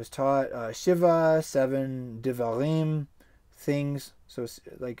 I was taught Shiva, 7 Devarim, things. So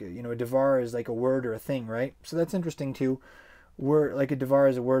like, a devar is like a word or a thing, right? So that's interesting too. Word, like a devar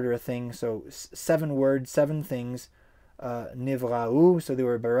is a word or a thing. So 7 words, 7 things. Nivra'u, so they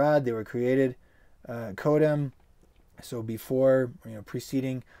were barad, they were created. Kodem, so before,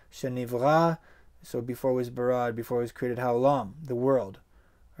 preceding. Shenivra, so before was barad, before was created. Haolam, the world.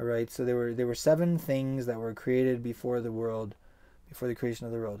 All right, so there were 7 things that were created before the world, before the creation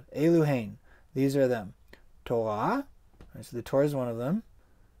of the world. Eluhain, these are them. Torah, right, so the Torah is one of them.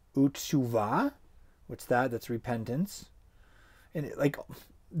 Utshuva, what's that? That's repentance. And like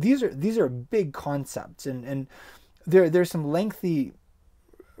these are big concepts, and there's some lengthy,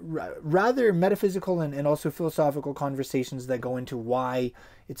 rather metaphysical and also philosophical conversations that go into why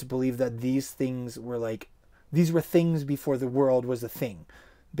it's believed that these things were these were things before the world was a thing,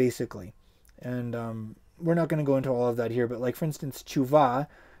 basically. And we're not going to go into all of that here, but like for instance, tshuva,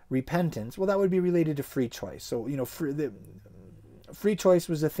 repentance, well, that would be related to free choice. So free choice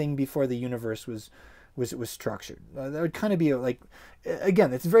was a thing before the universe was structured. That would kind of be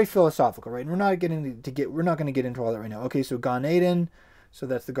again, it's very philosophical, right? And we're not going to get into all that right now. Okay, so Gan Eden, so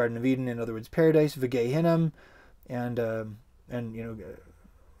that's the Garden of Eden, in other words, paradise. V'gehinnom, and Gehinnom, I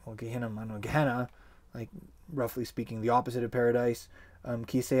don't know, Gehenna, like roughly speaking, the opposite of paradise.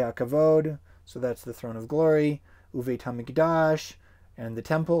 Kisei HaKavod, so that's the throne of glory. Uveit HaMikdash, and the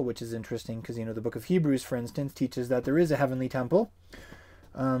temple, which is interesting because the book of Hebrews, for instance, teaches that there is a heavenly temple,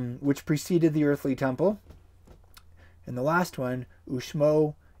 which preceded the earthly temple. And the last one,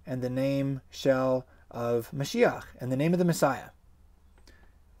 Ushmo, and the name Shel of Mashiach, and the name of the Messiah,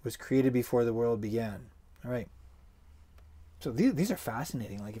 was created before the world began. All right. So these are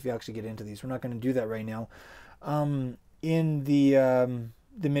fascinating. Like if you actually get into these, we're not going to do that right now. In the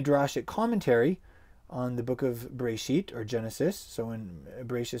Midrashic commentary on the book of Bereshit, or Genesis, so in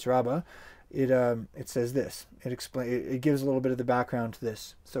Bereshit Rabbah, it says this. It gives a little bit of the background to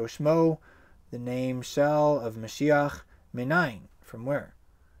this. So Shmo, the name Shel of Mashiach, Menayin, from where?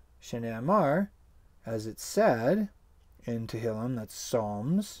 Shene'amar, as it said in Tehillim, that's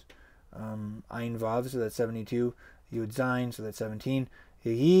Psalms, Ayin Vav, so that's 72, Yud Zayin, so that's 17,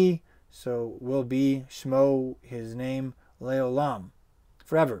 Yehi, so will be, Shmo, his name, Leolam,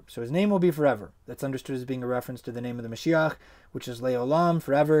 forever. So his name will be forever. That's understood as being a reference to the name of the Mashiach, which is Leolam,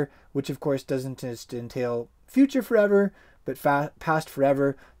 forever, which of course doesn't just entail future forever, but past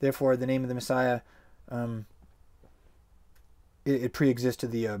forever. Therefore, the name of the Messiah, it pre-exists to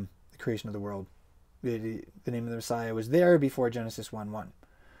the creation of the world. The name of the Messiah was there before Genesis 1:1.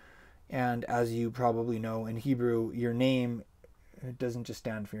 And as you probably know, in Hebrew, your name, it doesn't just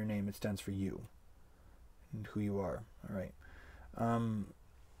stand for your name, it stands for you and who you are. All right.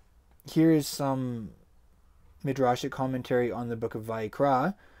 Here is some Midrashic commentary on the book of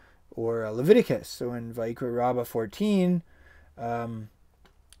Vayikra, or Leviticus. So in Vayikra Rabbah 14,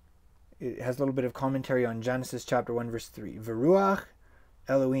 it has a little bit of commentary on Genesis chapter 1 verse 3. Veruach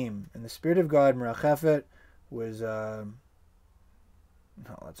Elohim, and the Spirit of God, Merachefet, was that's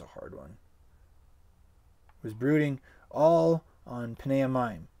a hard one. Was brooding all on Pnei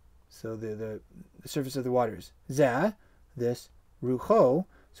Hamayim, so the surface of the waters. Zeh, this Rucho,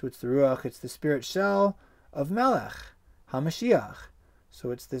 so it's the Ruach, it's the Spirit Shel of Melech HaMashiach.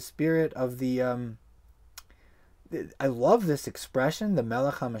 So it's the spirit of the I love this expression, the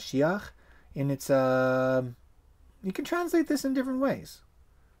Melech HaMashiach, and it's you can translate this in different ways.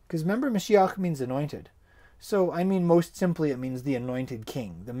 Because remember, Mashiach means anointed. So, I mean, most simply, it means the anointed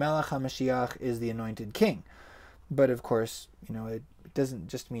king. The Melech HaMashiach is the anointed king. But, of course, it doesn't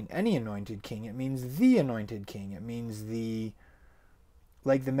just mean any anointed king. It means the anointed king. It means the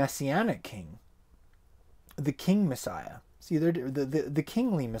like the Messianic king, the king Messiah. See, they're the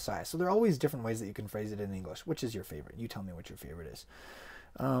kingly Messiah. So there are always different ways that you can phrase it in English. Which is your favorite? You tell me what your favorite is.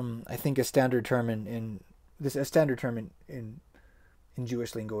 I think a standard term in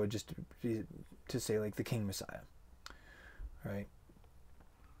Jewish lingo would just be to say like the king Messiah. Right.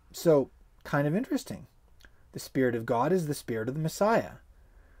 So kind of interesting. The Spirit of God is the Spirit of the Messiah.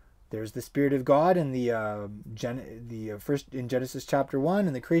 There's the Spirit of God in first in Genesis chapter 1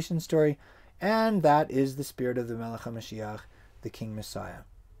 in the creation story, and that is the Spirit of the Melech HaMashiach, the King Messiah.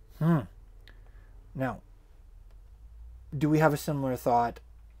 Now, do we have a similar thought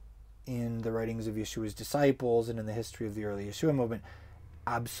in the writings of Yeshua's disciples and in the history of the early Yeshua movement?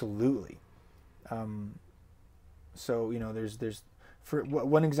 Absolutely. So there's for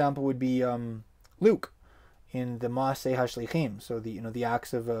one example would be Luke in the Maaseh HaShlichim, so the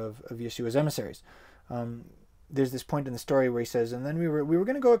acts of Yeshua's emissaries. There's this point in the story where he says, and then we were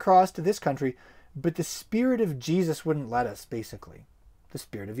going to go across to this country, but the Spirit of Jesus wouldn't let us, basically. The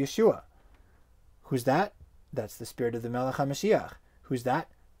Spirit of Yeshua. Who's that? That's the Spirit of the Melech HaMashiach. Who's that?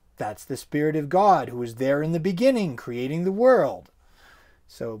 That's the Spirit of God, who was there in the beginning, creating the world.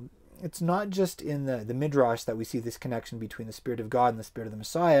 So it's not just in the Midrash that we see this connection between the Spirit of God and the Spirit of the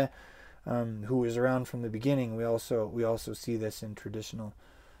Messiah, who was around from the beginning. We also see this in traditional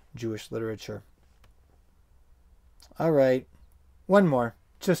Jewish literature. All right,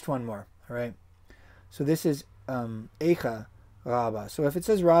 just one more. All right, so this is Eicha Rabbah. So if it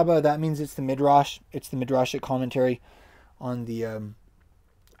says Rabbah, that means it's the Midrash. It's the Midrashic commentary on the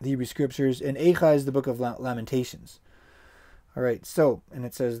Hebrew Scriptures, and Eicha is the book of Lamentations. All right, so and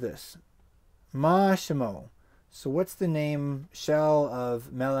it says this, Ma Shemo. So what's the name shell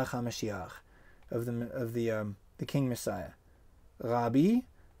of Melech HaMashiach, of the King Messiah? Rabbi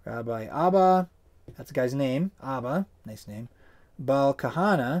Abba, that's the guy's name, Abba, nice name. Bal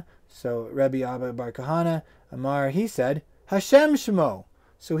Kahana, so Rabbi Abba Bar Kahana, Amar, he said, Hashem Shemo.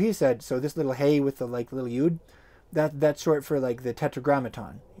 So he said, so this little hey with the little yud, that's short for like the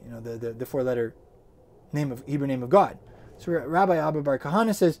tetragrammaton, the four-letter Hebrew name of God. So Rabbi Abba Bar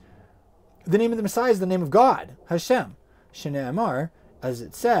Kahana says, the name of the Messiah is the name of God, Hashem. Shnei Amar, as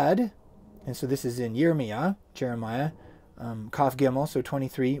it said, and so this is in Jeremiah, Kaf Gimel, so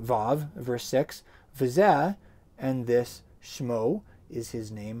 23, Vav, verse 6, V'zeh, and this Shmo is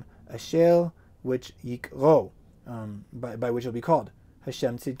his name, Ashel, which Yikro, by which it'll be called,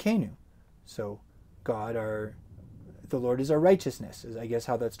 Hashem Tzidkenu. So God, the Lord is our righteousness, is I guess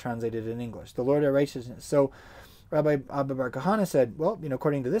how that's translated in English. The Lord our righteousness. So Rabbi Abba Bar Kahana said, well,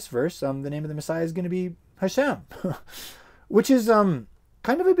 according to this verse, the name of the Messiah is going to be Hashem, which is kind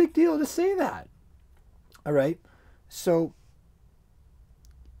of a big deal to say that. All right, so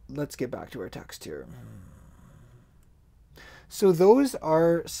let's get back to our text here. So those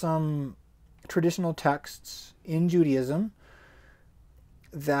are some traditional texts in Judaism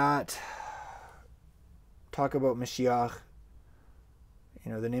that talk about Mashiach,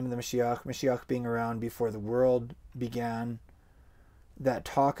 the name of the Mashiach being around before the world began, that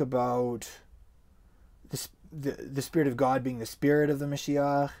talk about the Spirit of God being the Spirit of the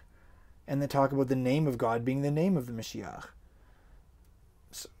Mashiach, and that talk about the name of God being the name of the Mashiach.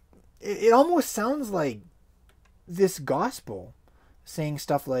 So it almost sounds like this gospel saying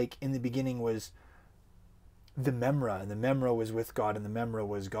stuff like, in the beginning was the Memra, and the Memra was with God, and the Memra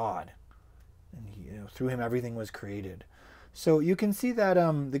was God, and through him everything was created. So you can see that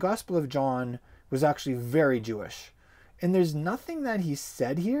the Gospel of John was actually very Jewish. And there's nothing that he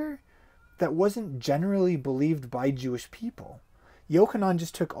said here that wasn't generally believed by Jewish people. Yochanan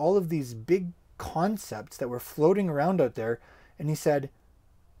just took all of these big concepts that were floating around out there, and he said,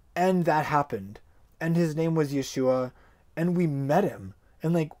 and that happened. And his name was Yeshua, and we met him.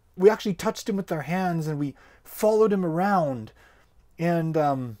 And we actually touched him with our hands, and we followed him around. And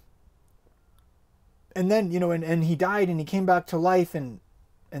then, and he died and he came back to life, and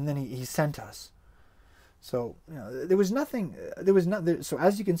then he sent us. So, there was nothing, so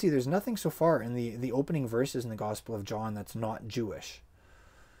as you can see, there's nothing so far in the opening verses in the Gospel of John that's not Jewish.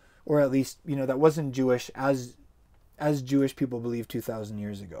 Or at least, that wasn't Jewish as Jewish people believed 2,000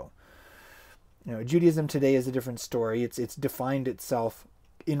 years ago. Judaism today is a different story. It's defined itself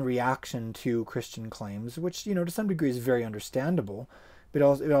in reaction to Christian claims, which, to some degree is very understandable.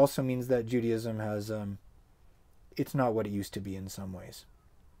 But it also means that Judaism has, it's not what it used to be in some ways.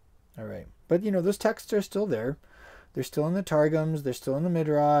 All right. But, those texts are still there. They're still in the Targums. They're still in the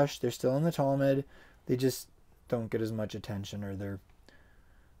Midrash. They're still in the Talmud. They just don't get as much attention, or they're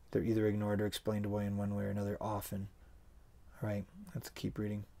either ignored or explained away in one way or another often. All right. Let's keep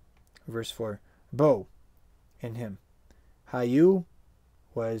reading. Verse 4. Bo, in him. Hayu,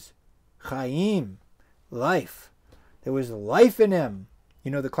 was chaim, life. There was life in him.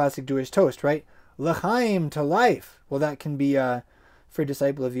 You know the classic Jewish toast, right? L'chaim, to life. Well, that can be, for a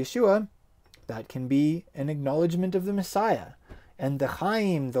disciple of Yeshua, that can be an acknowledgement of the Messiah. And the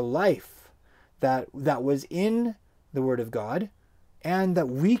chaim, the life that was in the Word of God, and that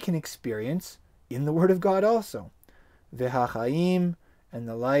we can experience in the Word of God also. V'hachaim, and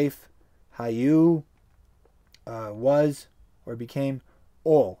the life, hayu, was or became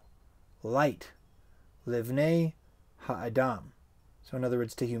ol, light, livnei ha'adam. So in other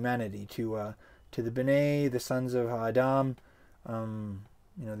words, to humanity, to the bnei, the sons of ha'adam,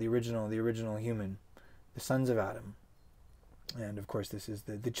 the original human, the sons of Adam. And of course, this is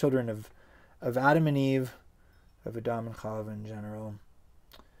the children of Adam and Eve, of Adam and Chava in general.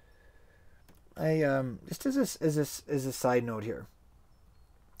 I just as a side note here,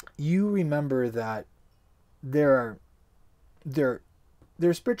 you remember that there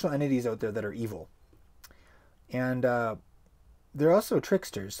are spiritual entities out there that are evil, and they're also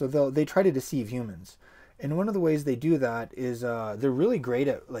tricksters. So they try to deceive humans, and one of the ways they do that is they're really great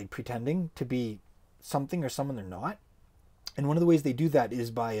at like pretending to be something or someone they're not. And one of the ways they do that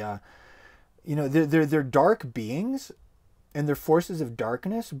is by they're dark beings, and they're forces of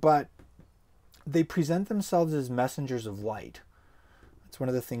darkness, but they present themselves as messengers of light. That's one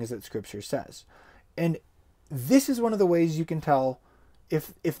of the things that Scripture says. And this is one of the ways you can tell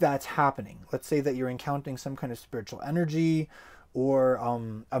if that's happening. Let's say that you're encountering some kind of spiritual energy, or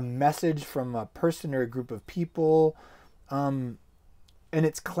a message from a person or a group of people, and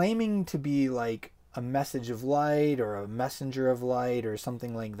it's claiming to be like a message of light or a messenger of light or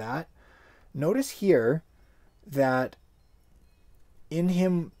something like that. Notice here that in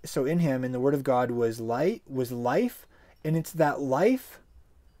him, in the Word of God was life, and it's that life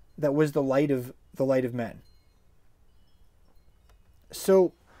that was the light of men.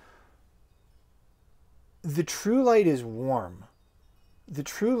 So the true light is warm. The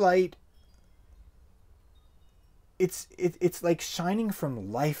true light, it's like shining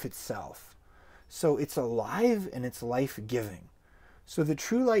from life itself. So it's alive and it's life-giving. So the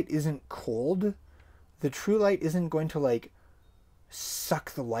true light isn't cold. The true light isn't going to like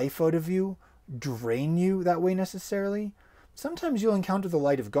suck the life out of you, drain you that way necessarily. Sometimes you'll encounter the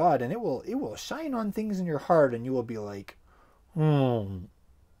light of God, and it will shine on things in your heart, and you will be like, and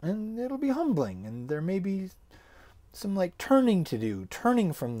it'll be humbling, and there may be some like turning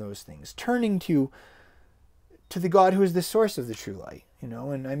from those things, turning to the God who is the source of the true light,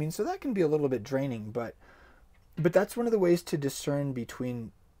 and I mean, so that can be a little bit draining, but that's one of the ways to discern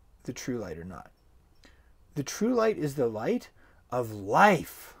between the true light or not. The true light is the light of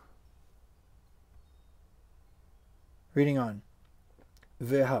life. Reading on.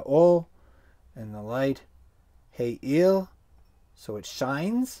 V'ha'ol, and the light, he'il, so it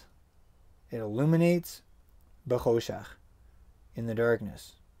shines, it illuminates, b'choshech, in the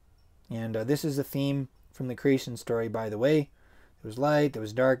darkness. And this is a theme from the creation story, by the way. There was light, there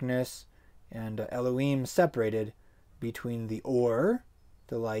was darkness, and Elohim separated between the or,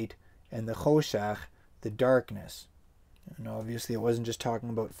 the light, and the choshech, the darkness. And obviously it wasn't just talking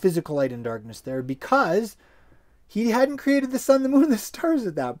about physical light and darkness there, because he hadn't created the sun, the moon, and the stars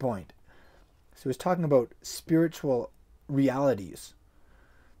at that point. So he was talking about spiritual realities.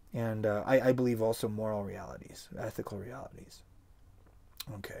 And I believe also moral realities, ethical realities.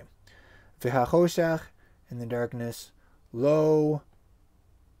 Okay. V'hachoshech, in the darkness, lo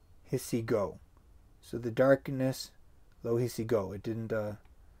hisigo. So the darkness, lo hisigo. It didn't,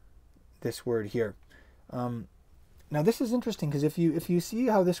 this word here. Now this is interesting, because if you see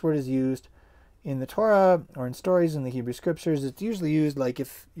how this word is used in the Torah or in stories in the Hebrew Scriptures, it's usually used like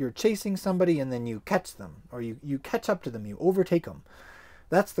if you're chasing somebody and then you catch them, or you catch up to them, you overtake them.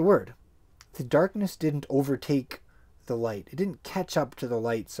 That's the word. The darkness didn't overtake the light. It didn't catch up to the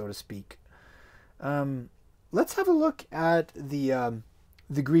light, so to speak. Let's have a look at the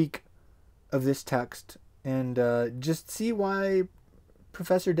Greek of this text and just see why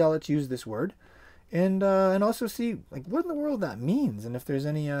Professor Delitzsch used this word, and also see like what in the world that means, and if there's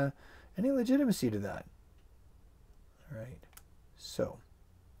any legitimacy to that. All right. So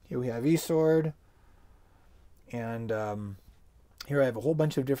here we have e-sword, and here I have a whole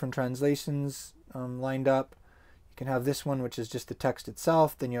bunch of different translations lined up. You can have this one, which is just the text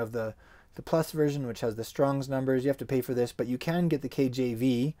itself. Then you have the plus version, which has the Strong's numbers. You have to pay for this, but you can get the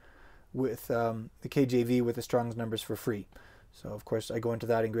KJV with the Strong's numbers for free. So of course I go into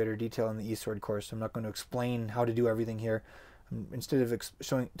that in greater detail in the e-sword course. I'm not going to explain how to do everything here. Instead of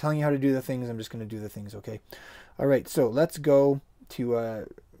telling you how to do the things, I'm just going to do the things. Okay. All right. So let's go to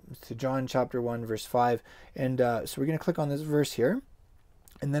John chapter 1 verse 5, and so we're going to click on this verse here,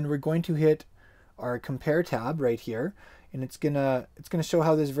 And then we're going to hit our compare tab right here, and it's gonna show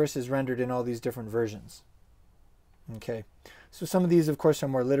how this verse is rendered in all these different versions. Okay, so some of these, of course, are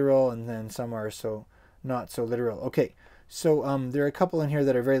more literal, and then some are not so literal. Okay, so there are a couple in here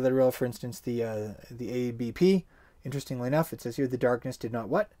that are very literal. For instance, the ABP. Interestingly enough, it says here the darkness did not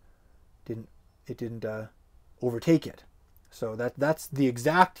what? It didn't overtake it. So that's the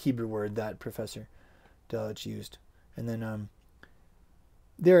exact Hebrew word that Professor Delitzsch used. And then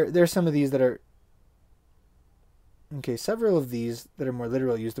there are some of these that are okay. Several of these that are more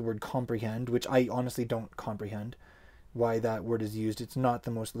literal use the word comprehend, which I honestly don't comprehend why that word is used. It's not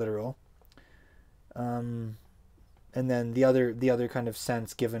the most literal. And then the other kind of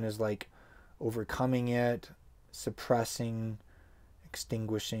sense given is like overcoming it, suppressing,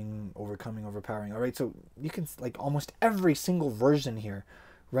 extinguishing, overcoming, overpowering. All right, so you can, like, almost every single version here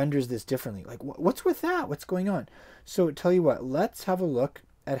renders this differently. Like, what's with that? What's going on? So tell you what, let's have a look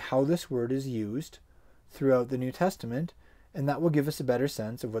at how this word is used throughout the New Testament, and that will give us a better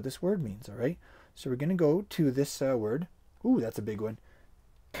sense of what this word means. All right, so we're going to go to this word. Ooh, that's a big one.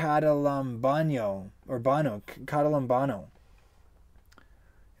 Katalambano, or bano, katalambano.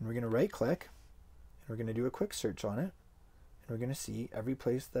 And we're going to right click, and we're going to do a quick search on it. We're going to see every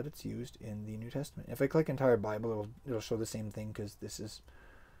place that it's used in the New Testament. If I click entire Bible, it'll show the same thing, because this is,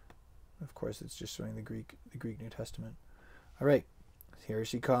 of course, it's just showing the Greek New Testament. All right, here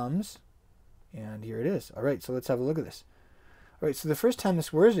she comes, and here it is. All right, so let's have a look at this. All right, so the first time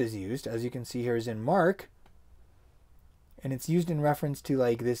this word is used, as you can see here, is in Mark, and it's used in reference to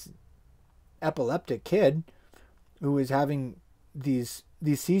like this epileptic kid who is having these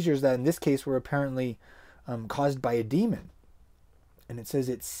seizures that in this case were apparently caused by a demon. And it says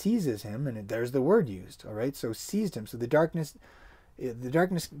it seizes him, and there's the word used. All right, so seized him. So the darkness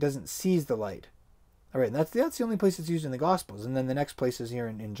doesn't seize the light. All right, that's the only place it's used in the Gospels. And then the next place is here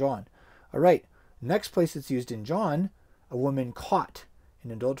in John. All right, next place it's used in John, a woman caught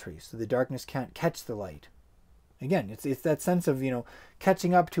in adultery. So the darkness can't catch the light. Again, it's that sense of,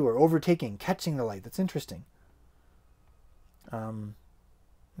 catching up to or overtaking, catching the light. That's interesting.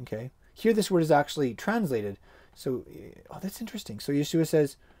 Okay, here this word is actually translated. So, that's interesting. So Yeshua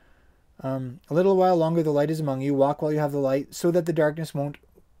says, a little while longer the light is among you. Walk while you have the light, so that the darkness won't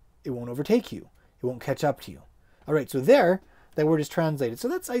overtake you. It won't catch up to you. All right, so there, that word is translated. So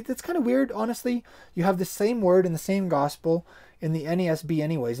that's kind of weird, honestly. You have the same word in the same gospel in the NASB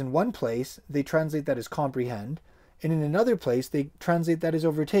anyways. In one place, they translate that as comprehend, and in another place, they translate that as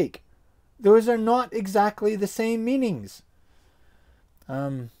overtake. Those are not exactly the same meanings.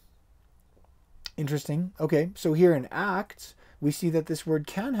 Interesting. Okay, so here in Acts, we see that this word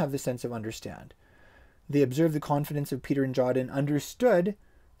can have the sense of understand. They observed the confidence of Peter and John and understood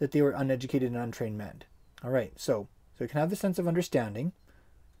that they were uneducated and untrained men. All right, so it can have the sense of understanding.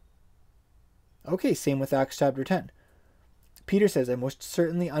 Okay, same with Acts chapter 10. Peter says, I most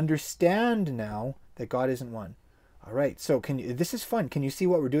certainly understand now that God isn't one. All right, so this is fun. Can you see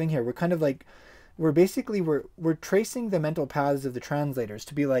what we're doing here? We're kind of like, we're tracing the mental paths of the translators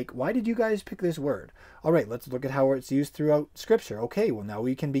to be like, why did you guys pick this word? All right, let's look at how it's used throughout Scripture. Okay, well, now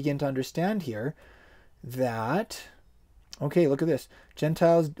we can begin to understand here that, okay, look at this.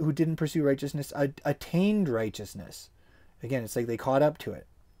 Gentiles who didn't pursue righteousness attained righteousness. Again, it's like they caught up to it.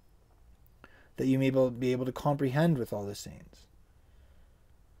 That you may be able to comprehend with all the saints.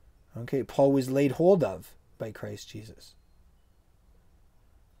 Okay, Paul was laid hold of by Christ Jesus.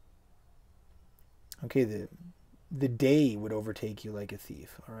 Okay, the day would overtake you like a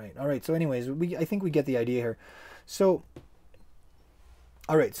thief. All right. So anyways, I think we get the idea here. So,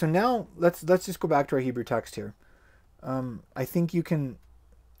 all right. So now let's just go back to our Hebrew text here. I think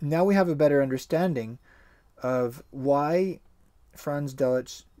now we have a better understanding of why Franz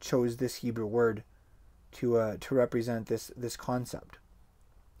Delitzsch chose this Hebrew word to represent this concept.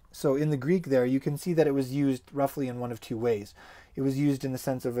 So in the Greek there, you can see that it was used roughly in one of two ways. It was used in the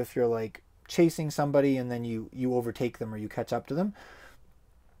sense of if you're like chasing somebody and then you overtake them or you catch up to them.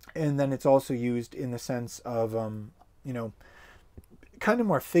 And then it's also used in the sense of, kind of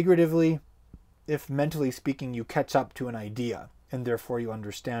more figuratively, if mentally speaking, you catch up to an idea and therefore you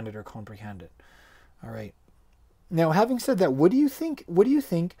understand it or comprehend it. All right. Now, having said that, what do you think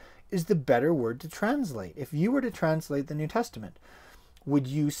is the better word to translate? If you were to translate the New Testament, would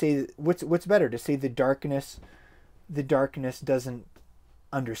you say, what's better, to say the darkness doesn't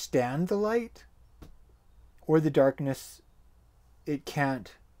understand the light, or the darkness, it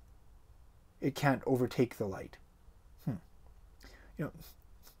can't overtake the light?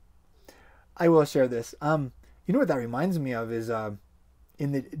 I will share this. You know what that reminds me of is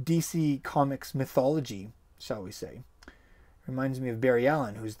in the DC Comics mythology, shall we say, Reminds me of Barry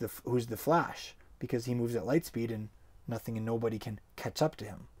Allen, who's the Flash, because he moves at light speed and nothing and nobody can catch up to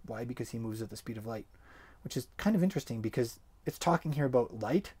him. Why? Because he moves at the speed of light, which is kind of interesting because it's talking here about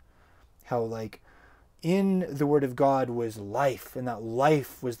light, how like in the Word of God was life, and that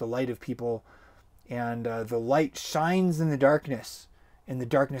life was the light of people, and the light shines in the darkness, and the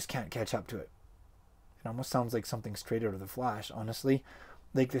darkness can't catch up to it. It almost sounds like something straight out of the Flash, honestly.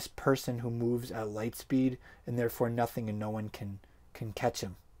 Like this person who moves at light speed, and therefore nothing and no one can catch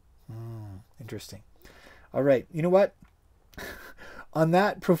him. Interesting. All right, you know what? On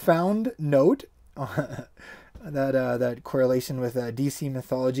that profound note, that correlation with DC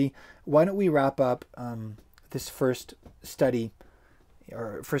mythology, why don't we wrap up this first study,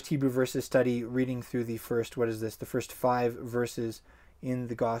 or first Hebrew verses study, reading through the first, the first 5 verses in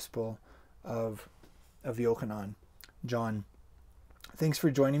the Gospel of Yochanan, John. Thanks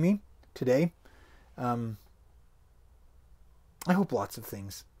for joining me today. I hope lots of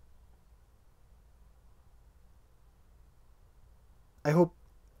things. I hope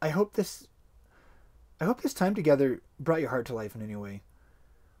this time together brought your heart to life in any way.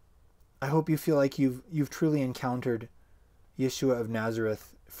 I hope you feel like you've truly encountered Yeshua of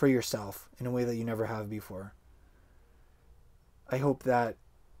Nazareth for yourself in a way that you never have before. I hope that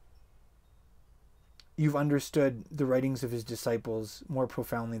you've understood the writings of his disciples more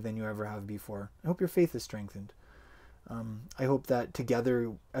profoundly than you ever have before. I hope your faith is strengthened. I hope that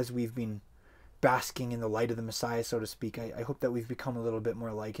together, as we've been basking in the light of the Messiah, so to speak, I hope that we've become a little bit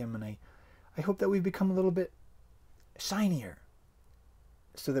more like him, and I hope that we've become a little bit shinier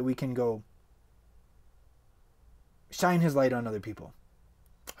so that we can go shine his light on other people.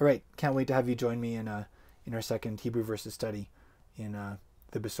 All right, can't wait to have you join me in our second Hebrew verses study in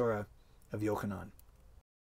the Besorah of Yochanan.